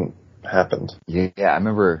happened. Yeah, I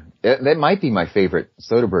remember, that might be my favorite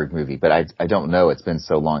Soderbergh movie, but I don't know. It's been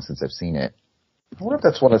so long since I've seen it. I wonder if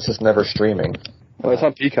that's one that's just never streaming. Well, it's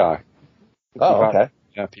on Peacock. Oh, okay.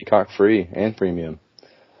 Yeah, Peacock free and premium.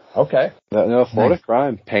 Okay. No, Florida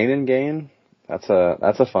crime, Pain and Gain. That's a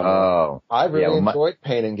fun one. I really enjoyed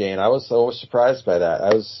Pain and Gain. I was so surprised by that.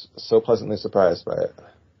 I was so pleasantly surprised by it.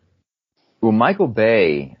 Well, Michael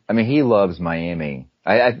Bay, I mean, he loves Miami.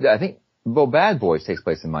 I think, Bad Boys takes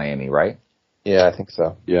place in Miami, right? Yeah, I think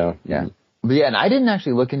so. Yeah. Yeah. But yeah, and I didn't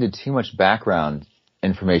actually look into too much background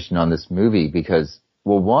information on this movie because,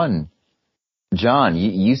 well, one, John,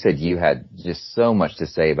 you said you had just so much to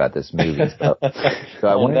say about this movie. So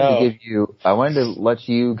I wanted to let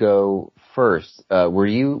you go first. Were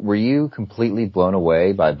you completely blown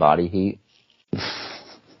away by Body Heat?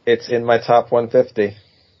 It's in my top 150.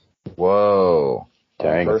 Whoa.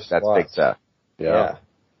 Dang, that's big stuff. Yeah.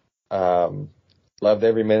 Loved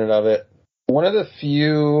every minute of it. One of the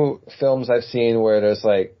few films I've seen where there's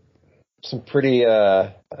like some pretty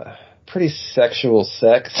sexual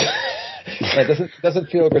sex. It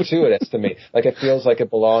doesn't feel gratuitous to me. Like, it feels like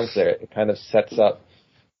it belongs there. It kind of sets up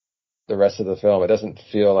the rest of the film. It doesn't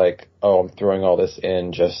feel like, oh, I'm throwing all this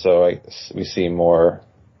in just so we see more,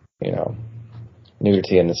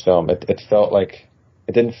 nudity in this film. It felt like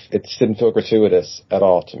it didn't feel gratuitous at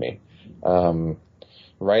all to me.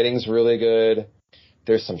 Writing's really good.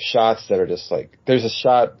 There's some shots that are just like, there's a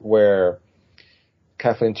shot where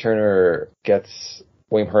Kathleen Turner gets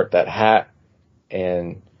William Hurt that hat,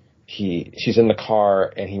 and she's in the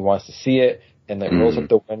car and he wants to see it, and then rolls up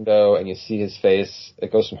the window and you see his face.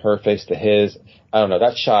 It goes from her face to his. I don't know.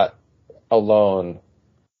 That shot alone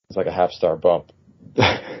is like a half-star bump.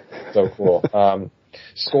 So cool.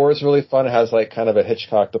 Score is really fun. It has like kind of a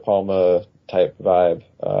Hitchcock De Palma type vibe.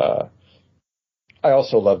 I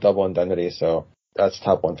also love Double Indemnity, so that's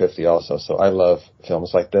top 150 also. So I love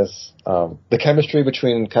films like this. The chemistry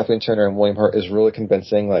between Kathleen Turner and William Hurt is really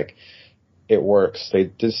convincing. Like, it works.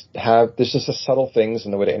 There's just a subtle things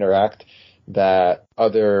in the way they interact that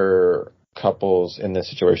other couples in this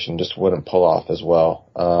situation just wouldn't pull off as well.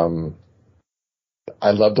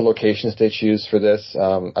 I love the locations they choose for this.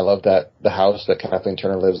 I love that the house that Kathleen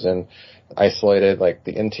Turner lives in, isolated, like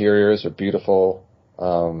the interiors are beautiful.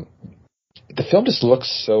 The film just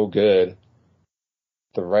looks so good.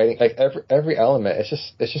 The writing, like every element,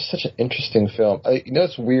 it's just such an interesting film.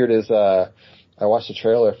 What's weird is, I watched the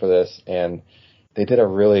trailer for this, and they did a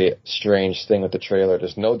really strange thing with the trailer.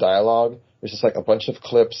 There's no dialogue. There's just like a bunch of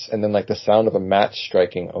clips and then like the sound of a match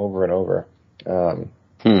striking over and over.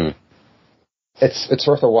 It's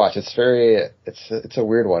worth a watch. It's a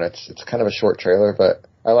weird one. It's kind of a short trailer, but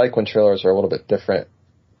I like when trailers are a little bit different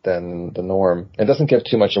than the norm. It doesn't give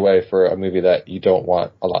too much away for a movie that you don't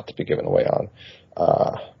want a lot to be given away on.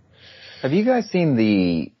 Have you guys seen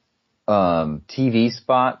the TV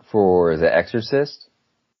spot for The Exorcist?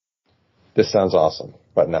 This sounds awesome,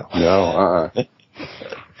 but no. No,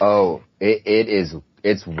 Oh,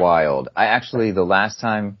 it's wild. I actually, the last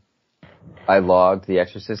time I logged The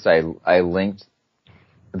Exorcist, I linked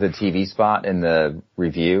the TV spot in the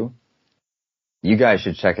review. You guys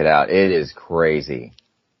should check it out. It is crazy.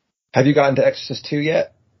 Have you gotten to Exorcist 2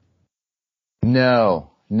 yet? No,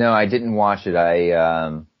 I didn't watch it.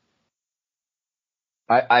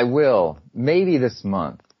 I will, maybe this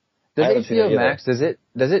month. Does HBO Max, does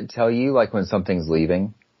it tell you like when something's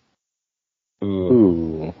leaving?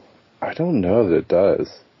 Ooh, I don't know that it does.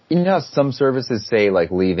 You know how some services say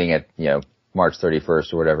like leaving at, March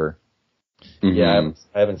 31st or whatever? Mm-hmm. Yeah,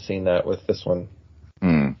 I haven't seen that with this one.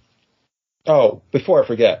 Hmm. Oh, before I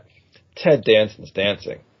forget, Ted Danson's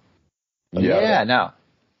dancing. Yeah, now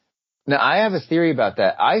I have a theory about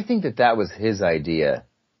that. I think that was his idea.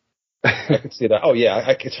 I could see that. Oh yeah,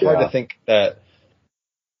 it's hard to think that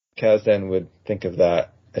Kasdan would think of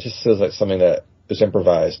that. It just feels like something that is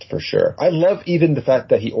improvised for sure. I love even the fact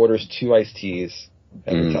that he orders 2 iced teas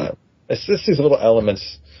every time. It's just these little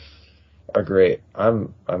elements are great.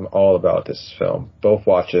 I'm all about this film. Both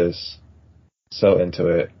watches, so into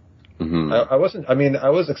it. Mm-hmm. I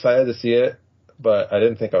was excited to see it, but I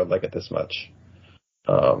didn't think I would like it this much.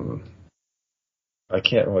 I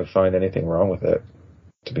can't really find anything wrong with it,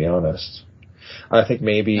 to be honest. I think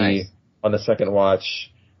maybe on the second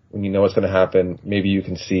watch, when you know what's going to happen, maybe you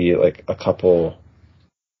can see like a couple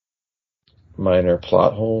minor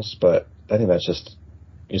plot holes, but I think that's just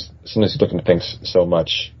sometimes you're looking at things so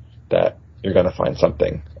much that you're going to find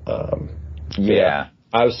something. Yeah.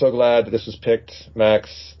 I was so glad that this was picked,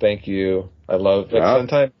 Max. Thank you. I love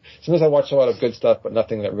sometimes I watch a lot of good stuff, but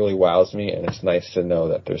nothing that really wows me, and it's nice to know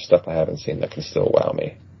that there's stuff I haven't seen that can still wow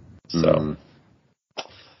me. So,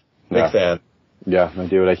 big fan. Yeah, I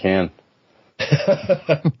do what I can.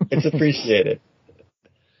 It's appreciated.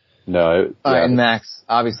 No, and Max,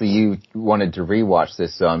 obviously you wanted to rewatch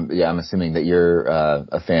this, so I'm assuming that you're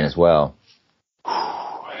a fan as well.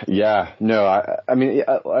 Yeah, no, I mean,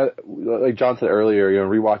 like John said earlier,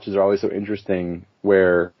 rewatches are always so interesting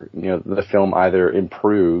where, the film either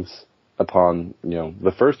improves upon,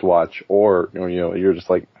 the first watch or, you're just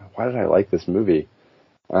like, why did I like this movie?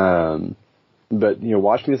 But,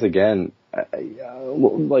 watching this again,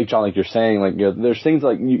 like John, like you're saying, like, there's things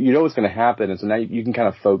like, you know what's going to happen. And so now you can kind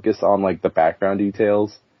of focus on like the background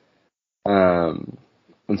details.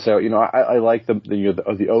 And so, I like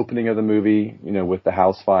the opening of the movie, with the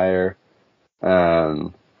house fire,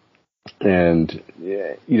 and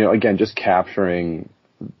again, just capturing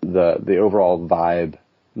the overall vibe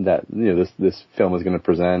that this film is going to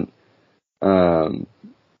present. And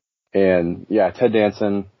yeah, Ted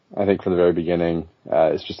Danson, I think from the very beginning,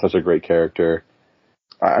 is just such a great character.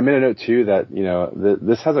 I made a note too that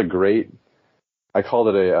this has a great, I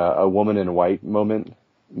called it a woman in white moment,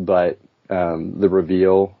 but the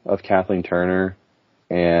reveal of Kathleen Turner,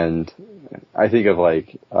 and I think of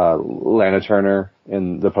like Lana Turner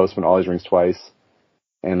in The Postman Always Rings Twice,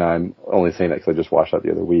 and I'm only saying that because I just watched that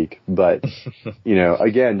the other week. But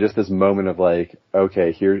again, just this moment of like,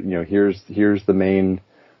 okay, here's the main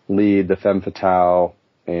lead, the femme fatale,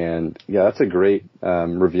 and yeah, that's a great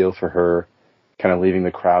reveal for her, kind of leaving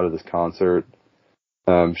the crowd of this concert.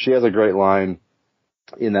 She has a great line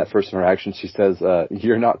in that first interaction. She says,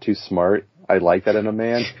 "You're not too smart. I like that in a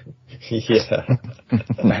man." Yeah.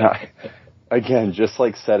 Again, just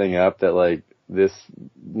like setting up that like this,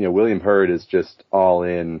 William Hurt is just all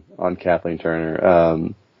in on Kathleen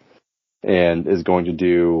Turner, and is going to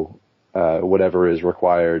do whatever is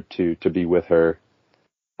required to be with her,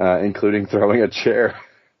 including throwing a chair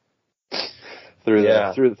through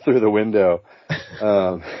the window.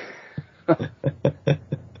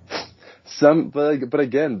 But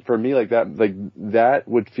again, for me, like that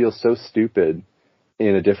would feel so stupid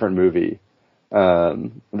in a different movie.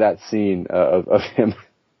 That scene of him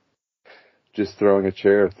just throwing a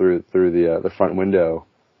chair through the front window.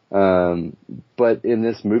 But in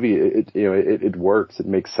this movie, it works. It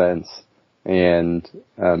makes sense, and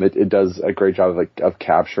it does a great job of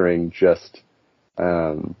capturing just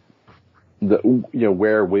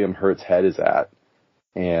where William Hurt's head is at,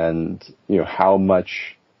 and how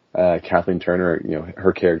much Kathleen Turner,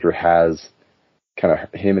 her character has kind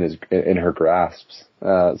of him in her grasps.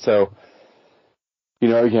 So,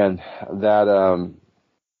 again, that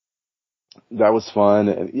That was fun.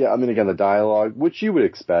 And yeah, I mean, again, the dialogue, which you would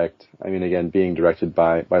expect. I mean, again, being directed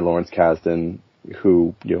by Lawrence Kasdan,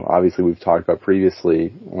 who, obviously we've talked about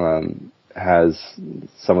previously, has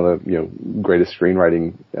some of the, greatest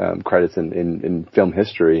screenwriting, credits in film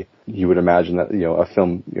history. You would imagine that, a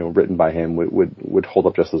film, written by him would hold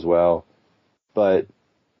up just as well. But,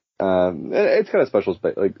 it's got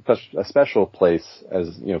a special place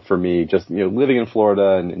as, for me, just, living in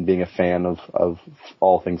Florida and being a fan of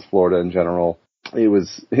all things Florida in general.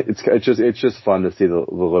 It's just fun to see the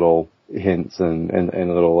little hints and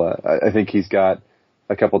little, I think he's got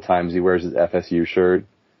a couple times he wears his FSU shirt.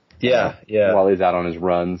 Yeah. While he's out on his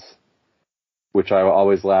runs, which I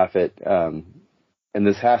always laugh at. And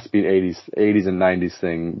this has to be an 80s and 90s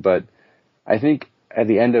thing, but I think at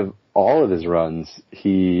the end of all of his runs,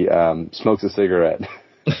 he smokes a cigarette.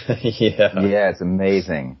 Yeah, it's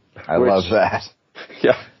amazing. I love that.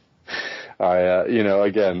 Yeah. I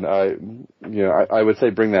would say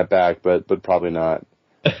bring that back, but probably not.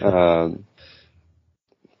 But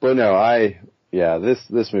no,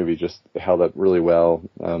 this movie just held up really well.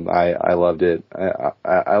 I loved it.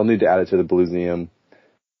 I'll need to add it to the Blueseum,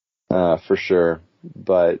 for sure.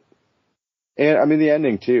 And I mean the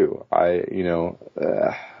ending too.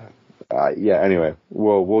 Anyway,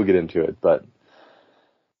 we'll get into it, but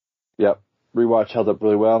yep, rewatch held up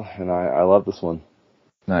really well, and I love this one.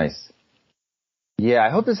 Nice. Yeah, I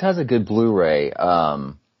hope this has a good Blu-ray.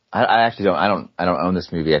 I actually don't own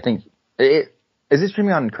this movie. I think is it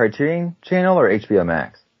streaming on Criterion Channel or HBO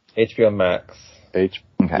Max? HBO Max. Okay.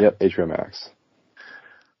 Yep, HBO Max.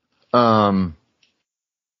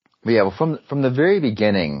 But yeah, well, from the very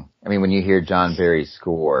beginning, I mean, when you hear John Barry's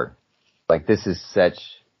score, like this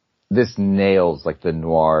nails like the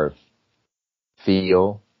noir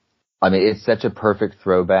feel. I mean, it's such a perfect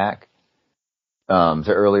throwback to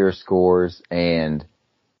earlier scores, and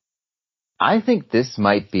I think this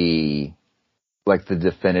might be like the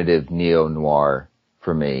definitive neo-noir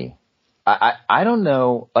for me. I don't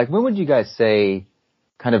know, like when would you guys say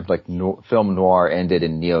kind of like film noir ended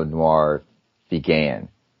and neo-noir began?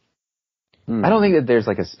 I don't think that there's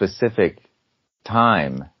like a specific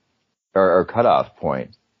time or cutoff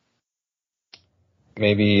point.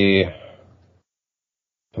 Maybe,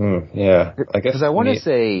 yeah, I guess. Because I want to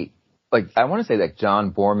say like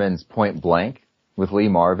John Borman's Point Blank with Lee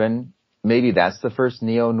Marvin. Maybe that's the first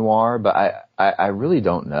neo-noir, but I really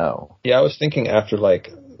don't know. Yeah, I was thinking after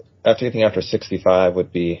 65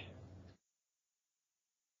 would be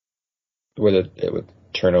where it would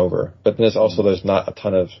turn over. But there's not a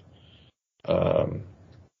ton of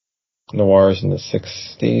noirs in the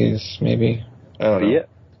 60s, maybe. I don't know.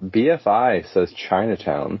 BFI says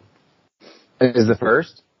Chinatown is the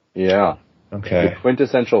first. Yeah. Okay. The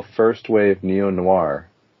quintessential first wave neo-noir,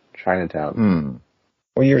 Chinatown.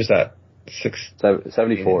 What year is that?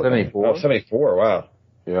 74. 74. Oh, 74. Wow.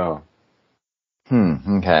 Yeah.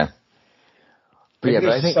 Okay. But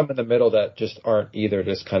I think some in the middle that just aren't either,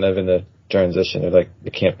 just kind of in the transition. They're like,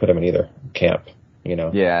 you can't put them in either camp,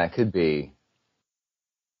 Yeah, it could be.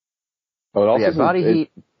 Oh, it also Body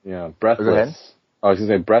Heat. Yeah, Breathless. I was going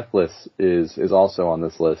to say Breathless is also on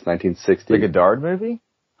this list, 1960. The Godard movie?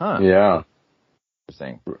 Huh. Yeah.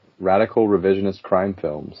 Interesting. Radical revisionist crime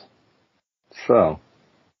films. So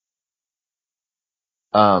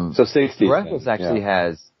 60s. Breathless actually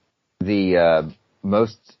has the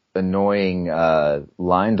most annoying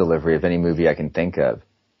line delivery of any movie I can think of.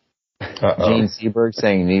 Gene Seberg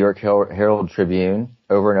saying New York Herald Tribune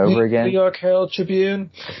over and over again. New York Herald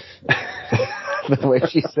Tribune. The way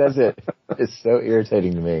she says it is so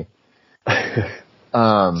irritating to me.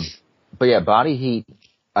 But yeah, Body Heat,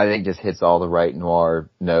 I think, just hits all the right noir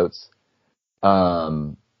notes.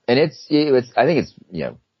 And I think it's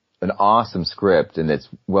an awesome script and it's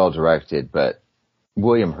well directed, but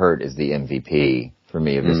William Hurt is the MVP for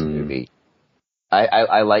me of this movie.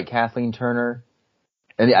 I like Kathleen Turner,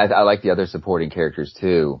 and I like the other supporting characters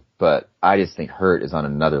too, but I just think Hurt is on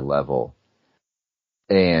another level.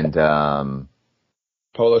 And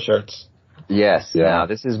polo shirts. Yes. Yeah. Now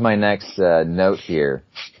this is my next note here.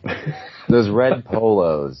 Those red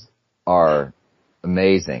polos are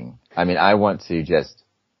amazing. I mean, I want to just.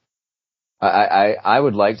 I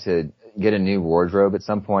would like to get a new wardrobe at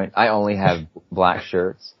some point. I only have black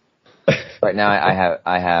shirts. Right now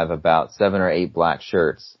I have about 7 or 8 black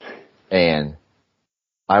shirts, and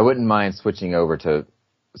I wouldn't mind switching over to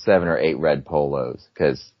 7 or 8 red polos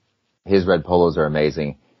because his red polos are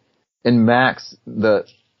amazing. And Max, the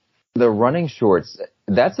running shorts,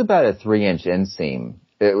 that's about a 3-inch inseam.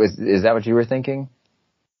 Is that what you were thinking?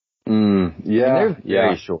 Yeah. I mean, they're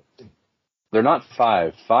very short. They're not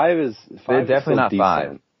 5. They're definitely not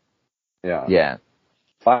decent. 5. Yeah. Yeah.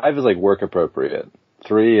 5 is like work appropriate.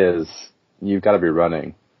 3 is you've got to be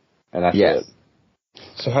running, and that's it.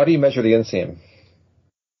 So how do you measure the inseam?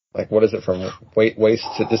 Like, what is it from waist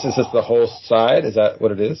to? This is just the whole side. Is that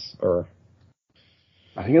what it is, or?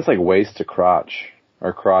 I think it's like waist to crotch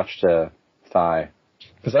or crotch to thigh.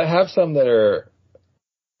 Because I have some that are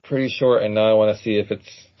pretty short, and now I want to see if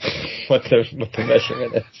it's what the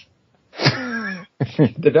measurement is.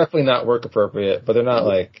 They're definitely not work appropriate, but they're not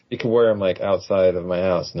like you can wear them like outside of my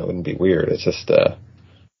house, and it wouldn't be weird. It's just they're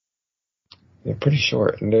pretty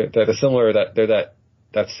short, and they're similar. They're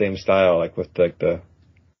that same style, like with like that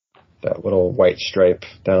little white stripe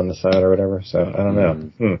down the side or whatever. So I don't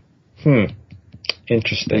know.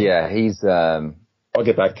 Interesting. Yeah, he's. I'll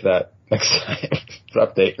get back to that next time.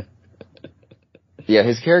 Update. Yeah,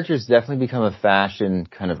 his character's definitely become a fashion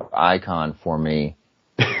kind of icon for me.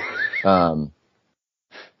 Now,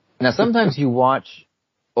 sometimes you watch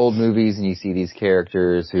old movies and you see these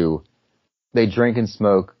characters who they drink and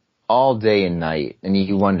smoke all day and night, and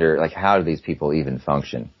you wonder, like, how do these people even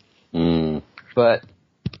function? But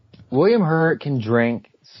William Hurt can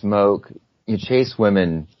drink, smoke, you chase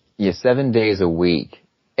women 7 days a week,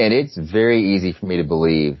 and it's very easy for me to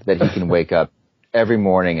believe that he can wake up every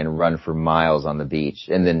morning and run for miles on the beach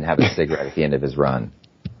and then have a cigarette at the end of his run.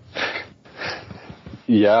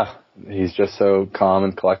 Yeah, he's just so calm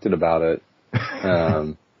and collected about it.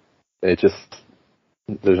 It just,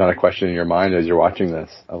 there's not a question in your mind as you're watching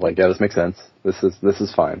this of like, yeah, this makes sense. This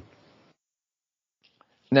is fine.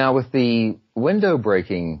 Now, with the window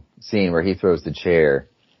breaking scene where he throws the chair,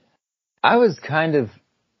 I was kind of,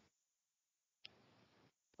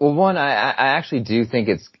 well, one, I actually do think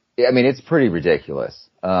it's pretty ridiculous.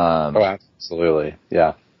 Oh, absolutely.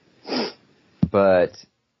 Yeah. But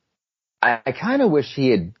I kind of wish he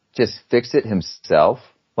had just fixed it himself,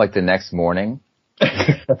 like the next morning.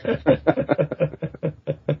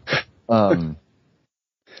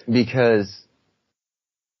 Because,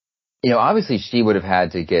 obviously she would have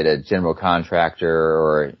had to get a general contractor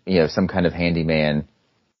or, some kind of handyman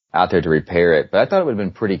out there to repair it. But I thought it would have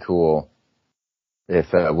been pretty cool if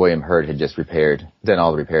William Hurt had just done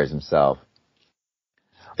all the repairs himself.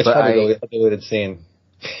 It's probably a deleted scene.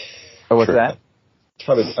 Oh, what's that? It's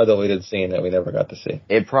probably a deleted scene that we never got to see.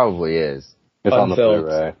 It probably is. It's on the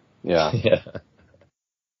Blu-ray. Yeah. Yeah.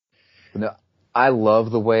 No, I love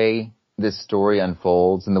the way this story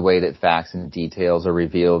unfolds and the way that facts and details are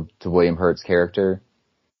revealed to William Hurt's character.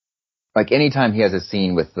 Like anytime he has a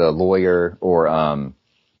scene with the lawyer or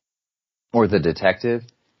the detective,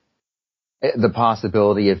 the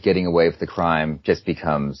possibility of getting away with the crime just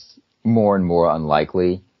becomes more and more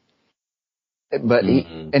unlikely. But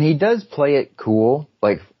he does play it cool.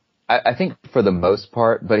 Like, I think for the most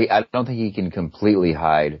part, but I don't think he can completely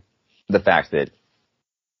hide the fact that,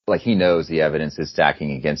 like, he knows the evidence is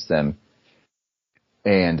stacking against them.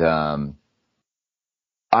 And,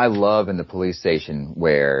 I love in the police station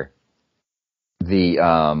where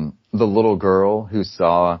the little girl who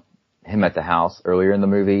saw him at the house earlier in the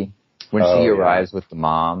movie, when she arrives with the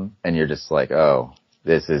mom, and you're just like, oh,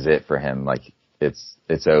 this is it for him. Like,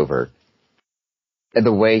 it's over. And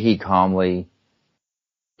the way he calmly,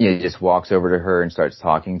 just walks over to her and starts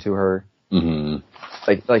talking to her. Mm-hmm.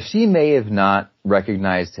 Like she may have not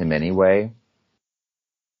recognized him anyway,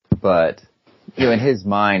 but, in his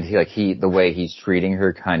mind, the way he's treating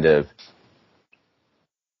her kind of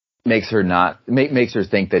makes her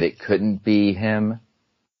think that it couldn't be him.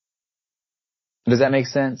 Does that make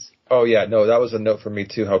sense? Oh, yeah. No, that was a note for me,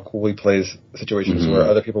 too, how cool he plays situations where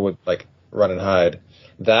other people would, like, run and hide.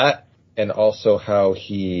 That, and also how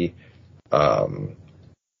he I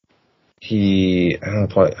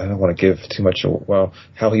don't want to give too much,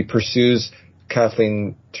 how he pursues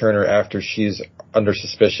Kathleen Turner after she's under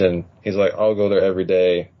suspicion. He's like, I'll go there every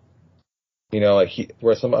day.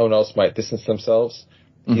 Where someone else might distance themselves,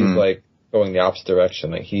 he's, like, going the opposite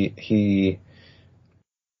direction. Like, he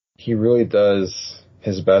really does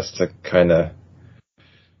his best to kind of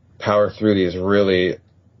power through these really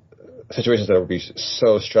situations that would be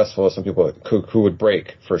so stressful as some people who would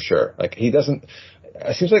break for sure. Like, he doesn't,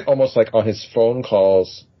 it seems like almost like on his phone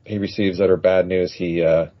calls he receives that are bad news, he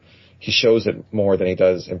shows it more than he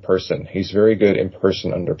does in person. He's very good in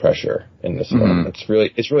person under pressure in this film.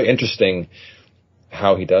 It's really interesting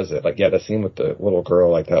how he does it. Like, yeah, the scene with the little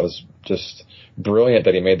girl, like, that was just brilliant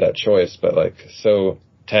that he made that choice, but, like, so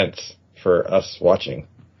tense for us watching.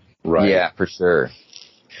 Right. Yeah, for sure.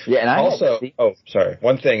 Yeah, and also,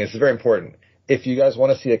 one thing is very important. If you guys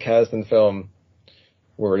want to see a Kasdan film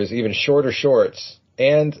where there's even shorter shorts,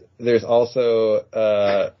 and there's also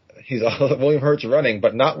William Hurt's running,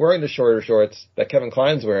 but not wearing the shorter shorts that Kevin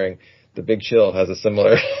Kline's wearing, The Big Chill has a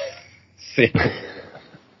similar scene.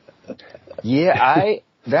 Yeah,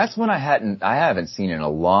 that's one I haven't seen in a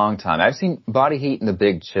long time. I've seen Body Heat and The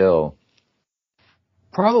Big Chill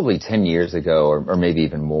probably 10 years ago, or maybe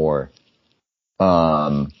even more.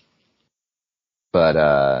 But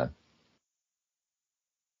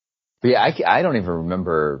yeah, I don't even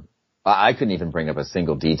remember. I couldn't even bring up a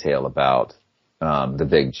single detail about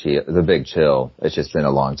The Big Chill. It's just been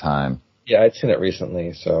a long time. Yeah, I'd seen it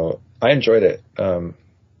recently, so I enjoyed it. I'm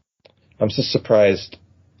just surprised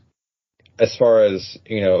as far as,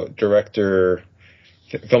 director,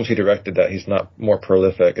 films he directed, that he's not more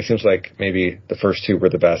prolific. It seems like maybe the first two were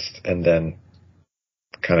the best, and then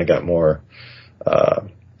kind of got more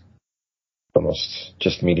almost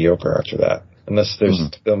just mediocre after that. Unless there's a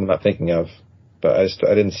film I'm not thinking of, but I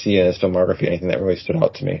didn't see in his filmography anything that really stood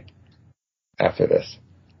out to me after this.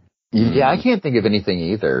 Yeah, I can't think of anything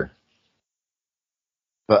either.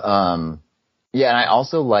 But yeah, and I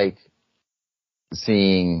also like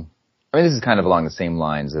seeing. I mean, this is kind of along the same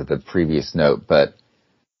lines of the previous note, but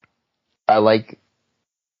I like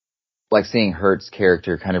seeing Hurt's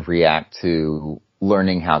character kind of react to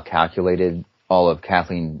learning how calculated all of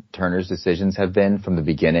Kathleen Turner's decisions have been from the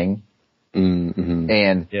beginning. Mm-hmm.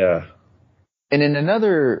 And yeah, and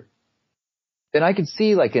I could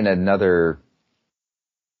see like in another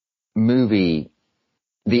movie,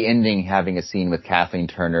 the ending having a scene with Kathleen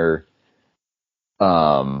Turner,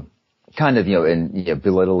 kind of,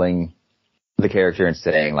 belittling the character and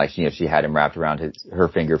saying like, she had him wrapped around her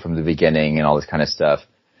finger from the beginning and all this kind of stuff.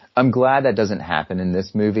 I'm glad that doesn't happen in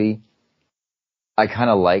this movie. I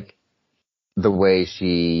kind of like the way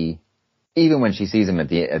even when she sees him at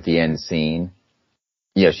the end scene,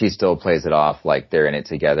 she still plays it off like they're in it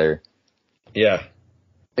together. Yeah.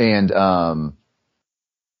 And,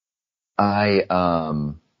 I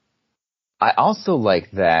also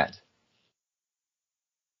like that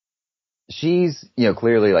she's,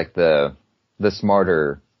 clearly like the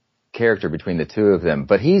smarter character between the two of them,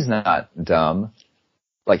 but he's not dumb.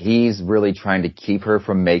 Like, he's really trying to keep her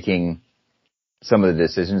from making some of the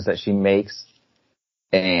decisions that she makes.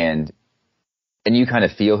 And you kind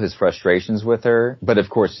of feel his frustrations with her. But of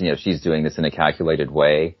course, she's doing this in a calculated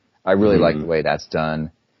way. I really like the way that's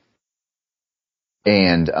done.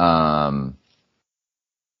 And,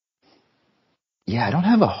 yeah, I don't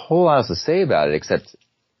have a whole lot else to say about it, except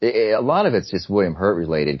a lot of it's just William Hurt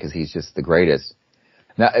related because he's just the greatest.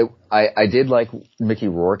 Now, I did like Mickey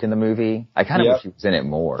Rourke in the movie. I kind of wish he was in it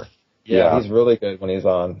more. Yeah, he's really good when he's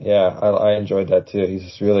on. Yeah, I enjoyed that too. He's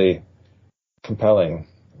just really compelling.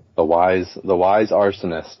 The wise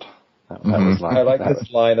arsonist. I like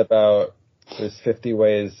this line about there's 50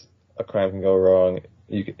 ways a crime can go wrong.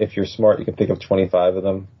 If you're smart, you can think of 25 of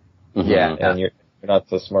them. Yeah. And you're not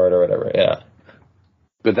so smart or whatever. Yeah.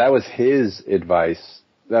 But that was his advice.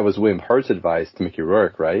 That was William Hurt's advice to Mickey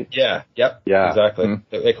Rourke, right? Yeah. Yep. Yeah. Exactly.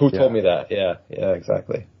 Like, who told me that? Yeah. Yeah,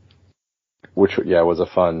 exactly. Which, was a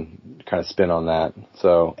fun kind of spin on that.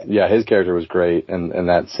 So, yeah, his character was great. And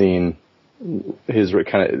that scene, his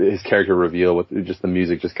character reveal with just the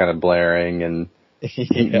music just kind of blaring and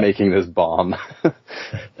making this bomb.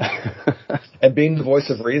 And being the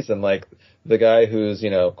voice of reason, like the guy who's,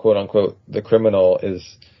 quote unquote, the criminal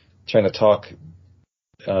is trying to talk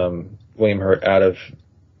William Hurt out of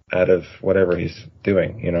whatever he's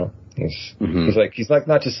doing, He's he's like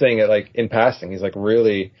not just saying it like in passing, he's like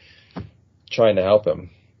really trying to help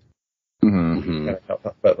him. Mm-hmm.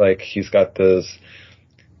 But like he's got those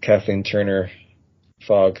Kathleen Turner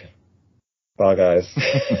fog eyes.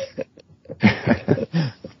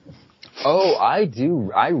 Oh, I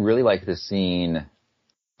do. I really like the scene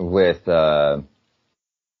with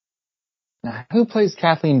who plays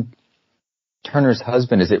Kathleen Turner's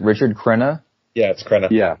husband. Is it Richard Crenna? Yeah, it's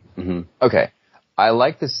Crenna. Yeah. Mm-hmm. Okay. I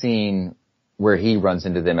like the scene where he runs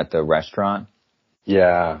into them at the restaurant.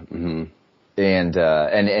 Yeah. Mm-hmm.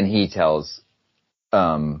 And he tells,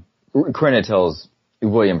 Crenna tells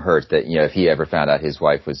William Hurt that, if he ever found out his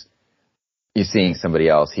wife was seeing somebody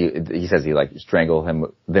else, he says he like strangled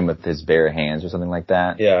them with his bare hands or something like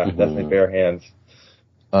that. Yeah, definitely bare hands.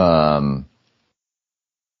 But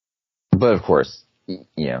of course,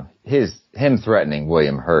 him threatening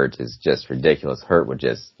William Hurt is just ridiculous. Hurt would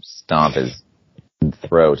just stomp his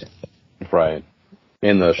throat. Right.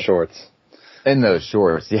 In those shorts.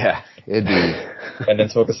 Yeah. It'd be. And then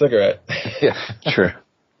smoke a cigarette. Yeah. True.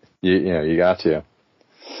 You got to.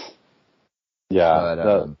 Yeah.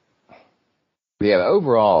 But, yeah,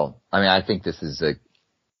 overall, I mean, I think this is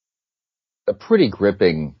a pretty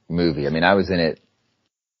gripping movie. I mean, I was in it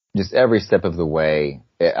just every step of the way.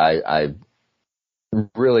 I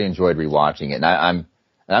really enjoyed rewatching it, and I'm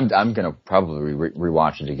I'm gonna probably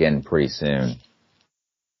rewatch it again pretty soon.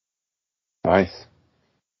 Nice.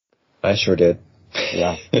 I sure did.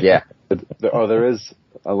 Yeah. Yeah. There is.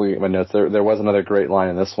 My notes. There was another great line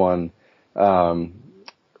in this one,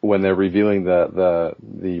 when they're reviewing the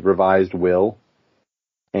revised will,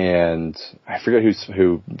 and I forget who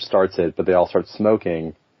starts it, but they all start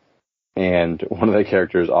smoking, and one of the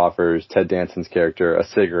characters offers Ted Danson's character a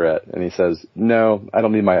cigarette, and he says, "No, I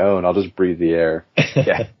don't need my own. I'll just breathe the air."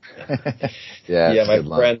 Yeah. Yeah. My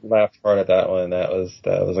friend laughed hard at that one. That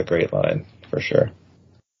was a great line for sure.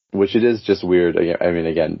 Which it is just weird. I mean,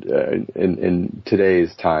 again, in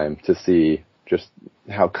today's time, to see just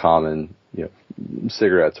how common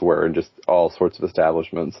cigarettes were in just all sorts of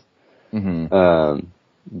establishments. Mm-hmm.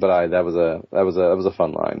 But that was a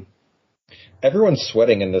fun line. Everyone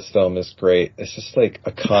sweating in this film is great. It's just like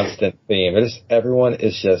a constant theme. Everyone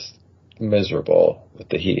is just miserable with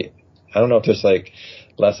the heat. I don't know if there's like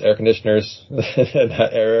less air conditioners in that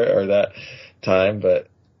era or that time, but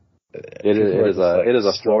it is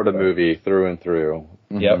a Florida movie through and through.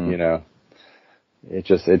 Yep. You know, it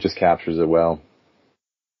just captures it well.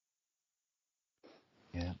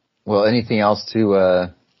 Yeah. Well, anything else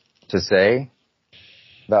to say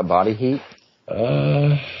about Body Heat?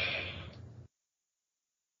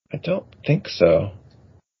 I don't think so.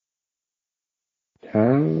 I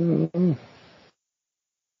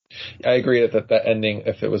agree that ending,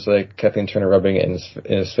 if it was like Kathleen Turner rubbing it in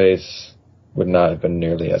his face, would not have been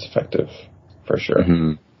nearly as effective, for sure.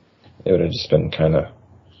 Mm-hmm. It would have just been kind of,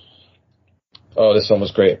 oh, this one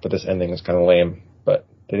was great, but this ending is kind of lame. But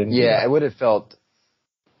they didn't. Yeah, it would have felt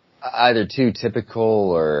either too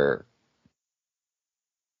typical or.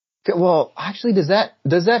 Well, actually, does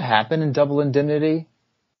that happen in Double Indemnity?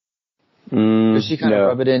 Does she kind of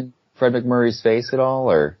rub it in Fred McMurray's face at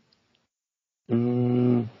all, or?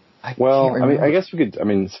 Well, I mean, I guess we could. I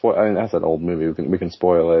mean, that's an old movie. We can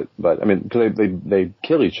spoil it, but I mean, because they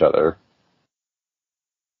kill each other,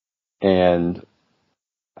 and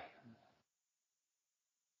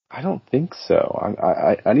I don't think so.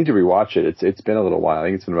 I need to rewatch it. It's been a little while. I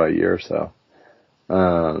think it's been about a year or so.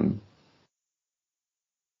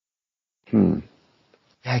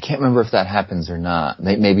 Yeah, I can't remember if that happens or not.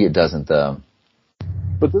 Maybe it doesn't, though.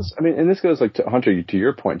 But this goes like to Hunter, to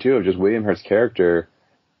your point too, of just William Hurt's character.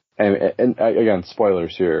 And again,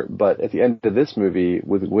 spoilers here, but at the end of this movie,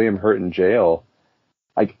 with William Hurt in jail,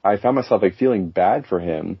 I found myself like feeling bad for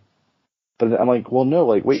him. But I'm like, well, no,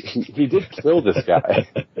 like, wait, he did kill this guy.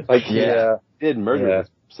 Like, yeah, he did murder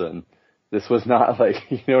this person. This was not like,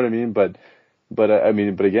 you know what I mean? But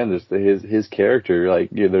again, there's his character,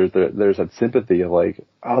 like, there's that sympathy of like,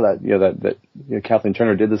 oh, that Kathleen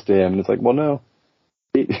Turner did this to him, and it's like, well, no,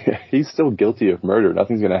 he's still guilty of murder.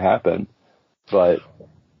 Nothing's gonna happen. But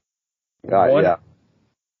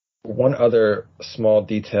one other small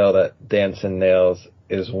detail that Danson nails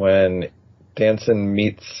is when Danson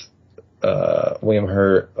meets William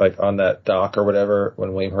Hurt, like on that dock or whatever,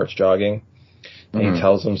 when William Hurt's jogging, and he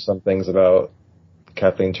tells him some things about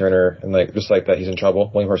Kathleen Turner, and like just like that he's in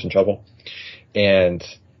trouble. William Hurt's in trouble, and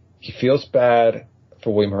he feels bad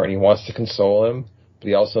for William Hurt, and he wants to console him, but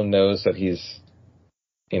he also knows that he's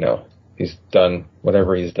done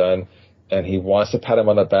whatever he's done, and he wants to pat him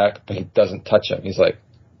on the back, but he doesn't touch him. He's like,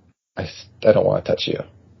 I don't want to touch you.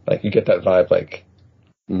 Like, you get that vibe, like,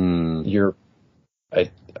 you're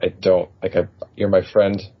my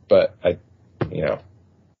friend, but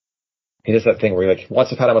he does that thing where he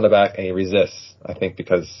wants to pat him on the back and he resists, I think,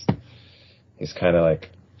 because he's kind of like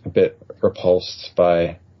a bit repulsed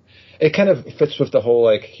by, it kind of fits with the whole,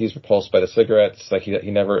 like, he's repulsed by the cigarettes, like he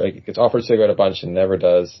never, like, gets offered a cigarette a bunch and never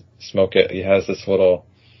does smoke it. He has this little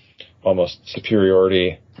almost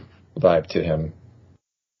superiority vibe to him.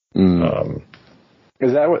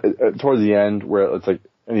 Is that what, towards the end where it's like,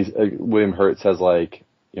 and William Hurt says like,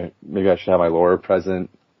 maybe I should have my lawyer present,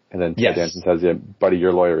 and then Ted Danson says, yeah, buddy,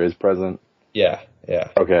 your lawyer is present. Yeah.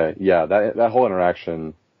 Okay, yeah, that whole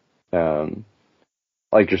interaction,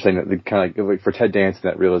 like you're saying, that kind of like for Ted Danson,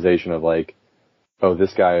 that realization of like, oh,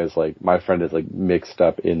 this guy is like, my friend is like mixed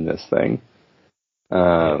up in this thing,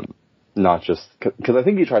 not just because I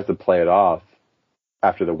think he tries to play it off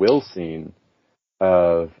after the will scene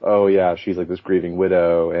of, oh yeah, she's like this grieving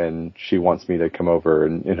widow and she wants me to come over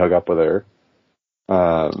and hook up with her.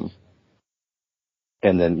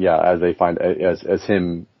 And then, yeah, as they find, as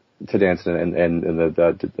him, Ted Danson and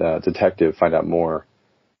the detective find out more.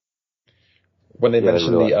 When they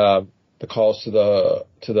mention the calls to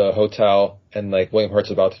the hotel and like William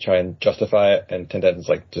Hurt's about to try and justify it, and Ted Danson's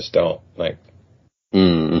like, just don't, like,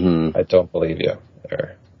 I don't believe you.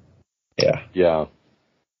 Or, yeah.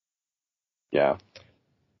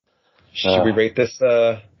 Should we rate this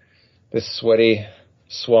this sweaty,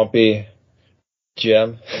 swampy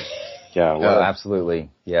gem? Yeah. Absolutely.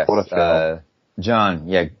 Yes. What a film. John,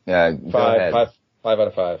 go ahead. 5 out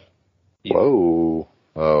of 5. Yeah. Whoa.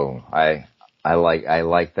 Oh, I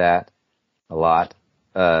like that a lot.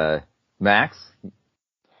 Max?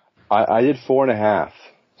 I did 4.5.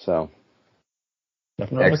 So.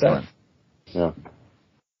 Nothing wrong with that. Yeah.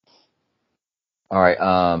 All right.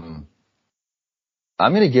 I'm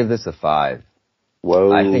going to give this a 5.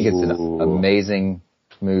 Whoa. I think it's an amazing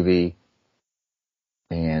movie.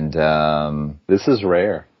 And this is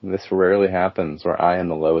rare. This rarely happens where I am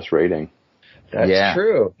the lowest rating. That's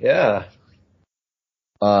true. Yeah.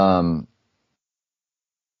 I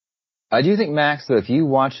do think, Max, though, if you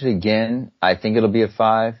watch it again, I think it'll be a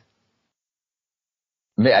 5.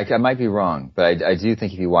 I might be wrong, but I do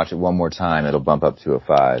think if you watch it one more time, it'll bump up to a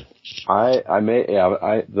 5.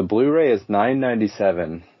 The Blu-ray is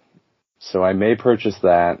 $9.97, so I may purchase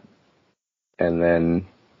that, and then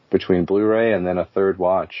between Blu-ray and then a third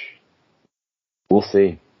watch, we'll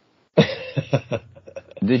see.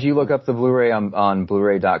 Did you look up the Blu-ray on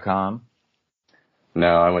Blu-ray.com? No,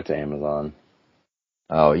 I went to Amazon.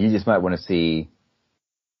 Oh, you just might want to see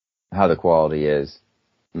how the quality is.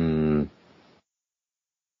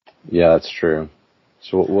 Yeah, that's true.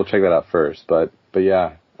 So we'll check that out first. But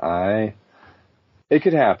yeah, it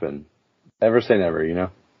could happen. Never say never, you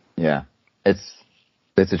know? Yeah. It's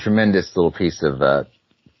a tremendous little piece of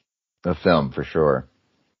film for sure.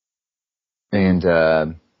 And,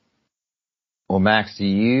 well, Max, do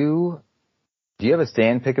you have a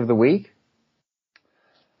stand pick of the week?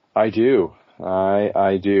 I do.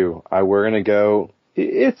 I do. We're going to go,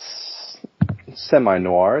 it's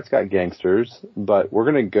semi-noir. It's got gangsters, but we're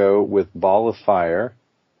going to go with Ball of Fire.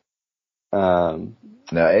 No,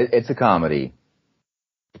 it's a comedy.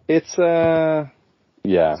 It's,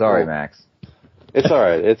 yeah. Sorry, Max. It's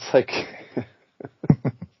alright. It's like,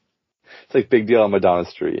 it's like Big Deal on Madonna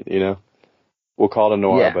Street, you know? We'll call it a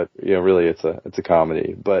noir, but, you know, really it's a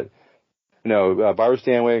comedy. But, no, Barbara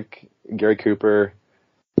Stanwyck, Gary Cooper,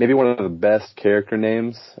 maybe one of the best character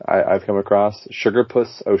names I've come across,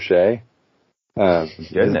 Sugarpuss O'Shea. Barbara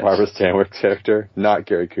Stanwyck's character, not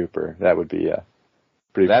Gary Cooper. That would be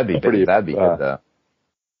pretty. That'd be good though.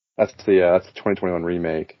 That's the 2021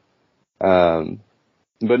 remake.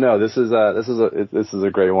 But no, this is a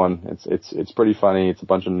great one. It's pretty funny. It's a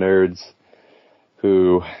bunch of nerds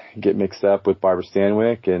who get mixed up with Barbara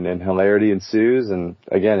Stanwyck, and hilarity ensues. And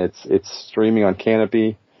again, it's streaming on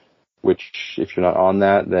Canopy, which if you're not on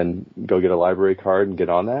that, then go get a library card and get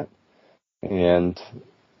on that. And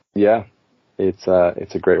yeah, it's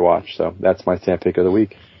a great watch. So that's my stand pick of the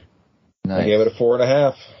week. Nice. I gave it a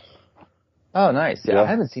 4.5. Oh, nice. Yeah, I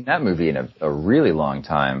haven't seen that movie in a really long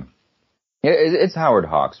time. Yeah, it's Howard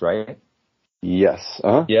Hawks, right? Yes.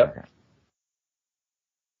 Uh-huh. Yep.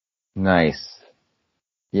 Nice.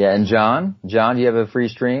 Yeah, and John, do you have a free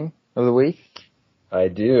stream of the week? I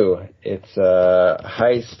do. It's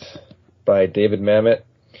Heist by David Mamet.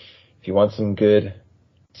 If you want some good,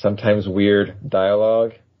 sometimes weird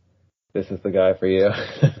dialogue, this is the guy for you.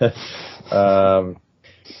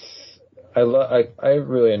 I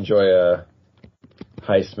really enjoy a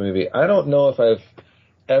heist movie. I don't know if I've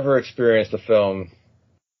ever experienced a film.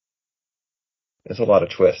 There's a lot of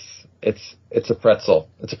twists. It's a pretzel.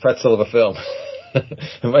 It's a pretzel of a film.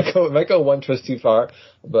 It might go one twist too far,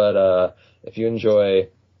 but if you enjoy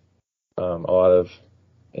a lot of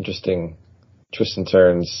interesting twists and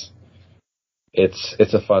turns,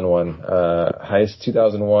 it's a fun one. Heist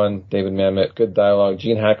 2001, David Mamet, good dialogue,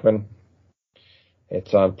 Gene Hackman.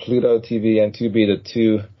 It's on Pluto TV and Tubi, the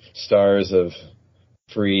 2 stars of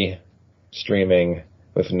free streaming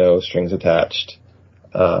with no strings attached.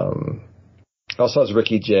 Also has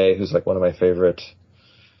Ricky Jay, who's like one of my favorite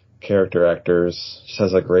character actors. Just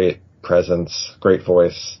has a great presence, great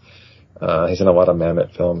voice. He's in a lot of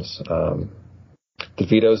Mamet films.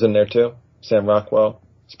 DeVito's in there too. Sam Rockwell.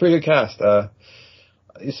 It's a pretty good cast.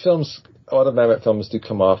 These films, a lot of Mamet films do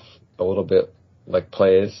come off a little bit like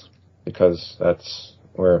plays because that's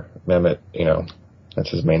where Mamet, that's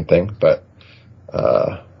his main thing. But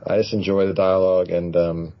I just enjoy the dialogue, and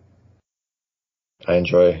I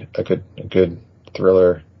enjoy a good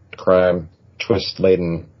thriller, crime,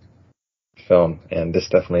 twist-laden film, and this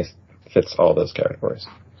definitely fits all those categories.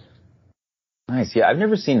 Nice. Yeah, I've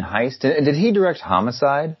never seen Heist. Did he direct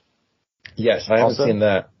Homicide? Yes, I haven't seen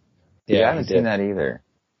that. Yeah, I haven't seen that either.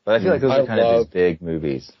 But I feel like those are kind of his big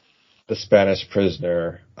movies. The Spanish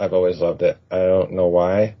Prisoner. I've always loved it. I don't know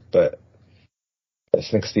why, but I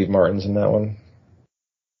think Steve Martin's in that one.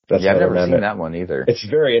 I've never seen that one either. It's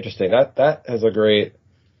very interesting. That has a great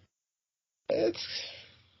it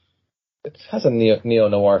has a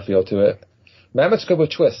neo-noir feel to it. Mammoth's good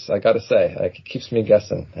with twists, I gotta say. Like, it keeps me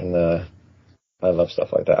guessing, and I love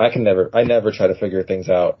stuff like that. I never try to figure things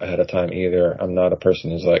out ahead of time either. I'm not a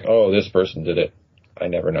person who's like, oh, this person did it. I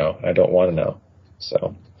never know. I don't want to know.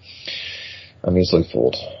 So, I'm easily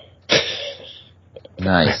fooled.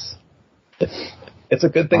 Nice. It's a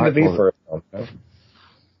good thing to be for a film.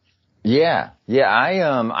 You know?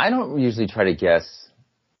 Yeah. I don't usually try to guess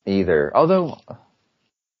either. Although,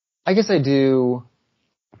 I guess I do.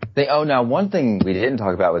 Now one thing we didn't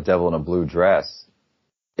talk about with Devil in a Blue Dress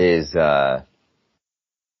is, I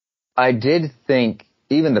did think,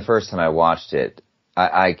 even the first time I watched it,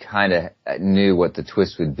 I kind of knew what the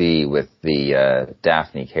twist would be with the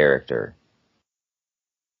Daphne character.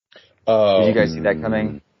 Did you guys see that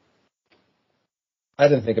coming? I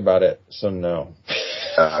didn't think about it, so no.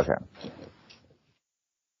 Okay.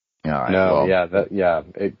 All right. No, well,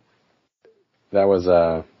 that was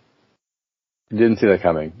didn't see that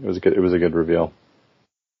coming. It was a good reveal.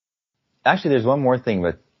 Actually, there's one more thing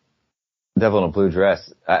with Devil in a Blue Dress.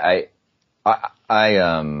 I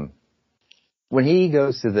when he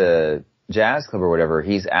goes to the jazz club or whatever,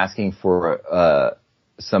 he's asking for a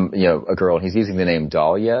girl, and he's using the name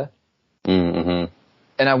Dahlia. Mm-hmm.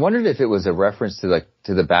 And I wondered if it was a reference to the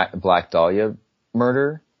Black Dahlia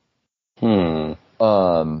murder.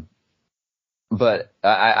 But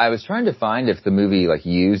I was trying to find if the movie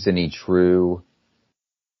used any true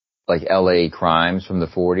LA crimes from the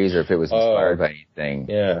 40s, or if it was inspired by anything.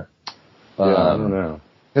 Yeah. I don't know.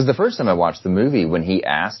 Because the first time I watched the movie, when he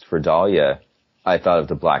asked for Dahlia, I thought of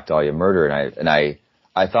the Black Dahlia murder, and I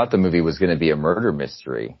thought the movie was going to be a murder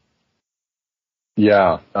mystery.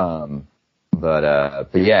 Yeah. But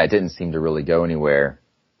yeah, it didn't seem to really go anywhere.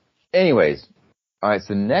 Anyways, all right.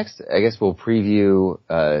 So next, I guess we'll preview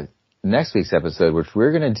next week's episode, which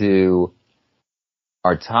we're going to do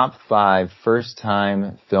our top 5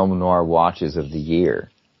 first-time film noir watches of the year.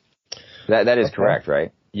 That is correct,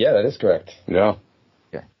 right? Yeah, that is correct. Yeah.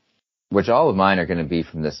 Okay. Which all of mine are going to be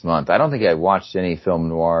from this month. I don't think I watched any film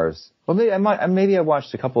noirs. Well, maybe I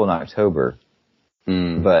watched a couple in October.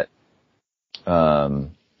 But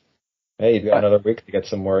hey, you've got another week to get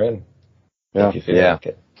some more in. Yeah. If you feel like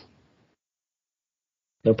it.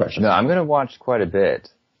 No pressure. No, I'm going to watch quite a bit.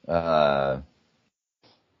 If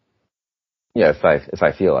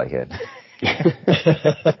I feel like it.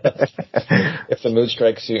 If the mood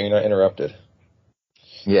strikes you, you're not interrupted.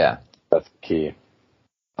 Yeah. That's key.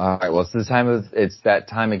 All right. Well, it's that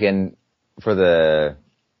time again for the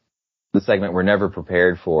segment we're never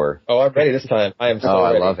prepared for. Oh, I'm ready this time. I am so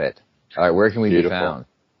ready. I love it. All right. Where can we be found?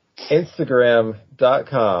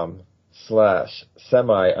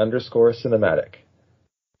 Instagram.com/semi_cinematic.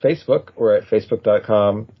 Facebook, we're at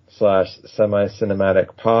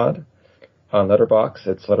facebook.com/semi-cinematic-pod. On Letterboxd,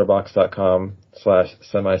 it's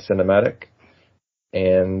letterboxd.com/semi-cinematic.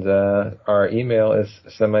 And our email is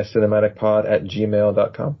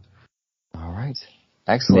semi-cinematicpod@gmail.com. All right.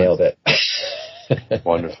 Excellent. Nailed it.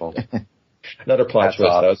 Wonderful. Another plot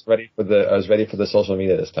twist. I was ready for the social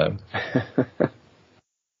media this time.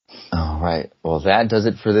 All right. Well, that does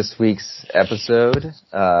it for this week's episode.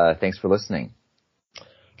 Thanks for listening.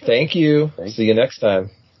 Thank you. See you next time.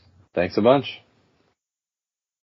 Thanks a bunch.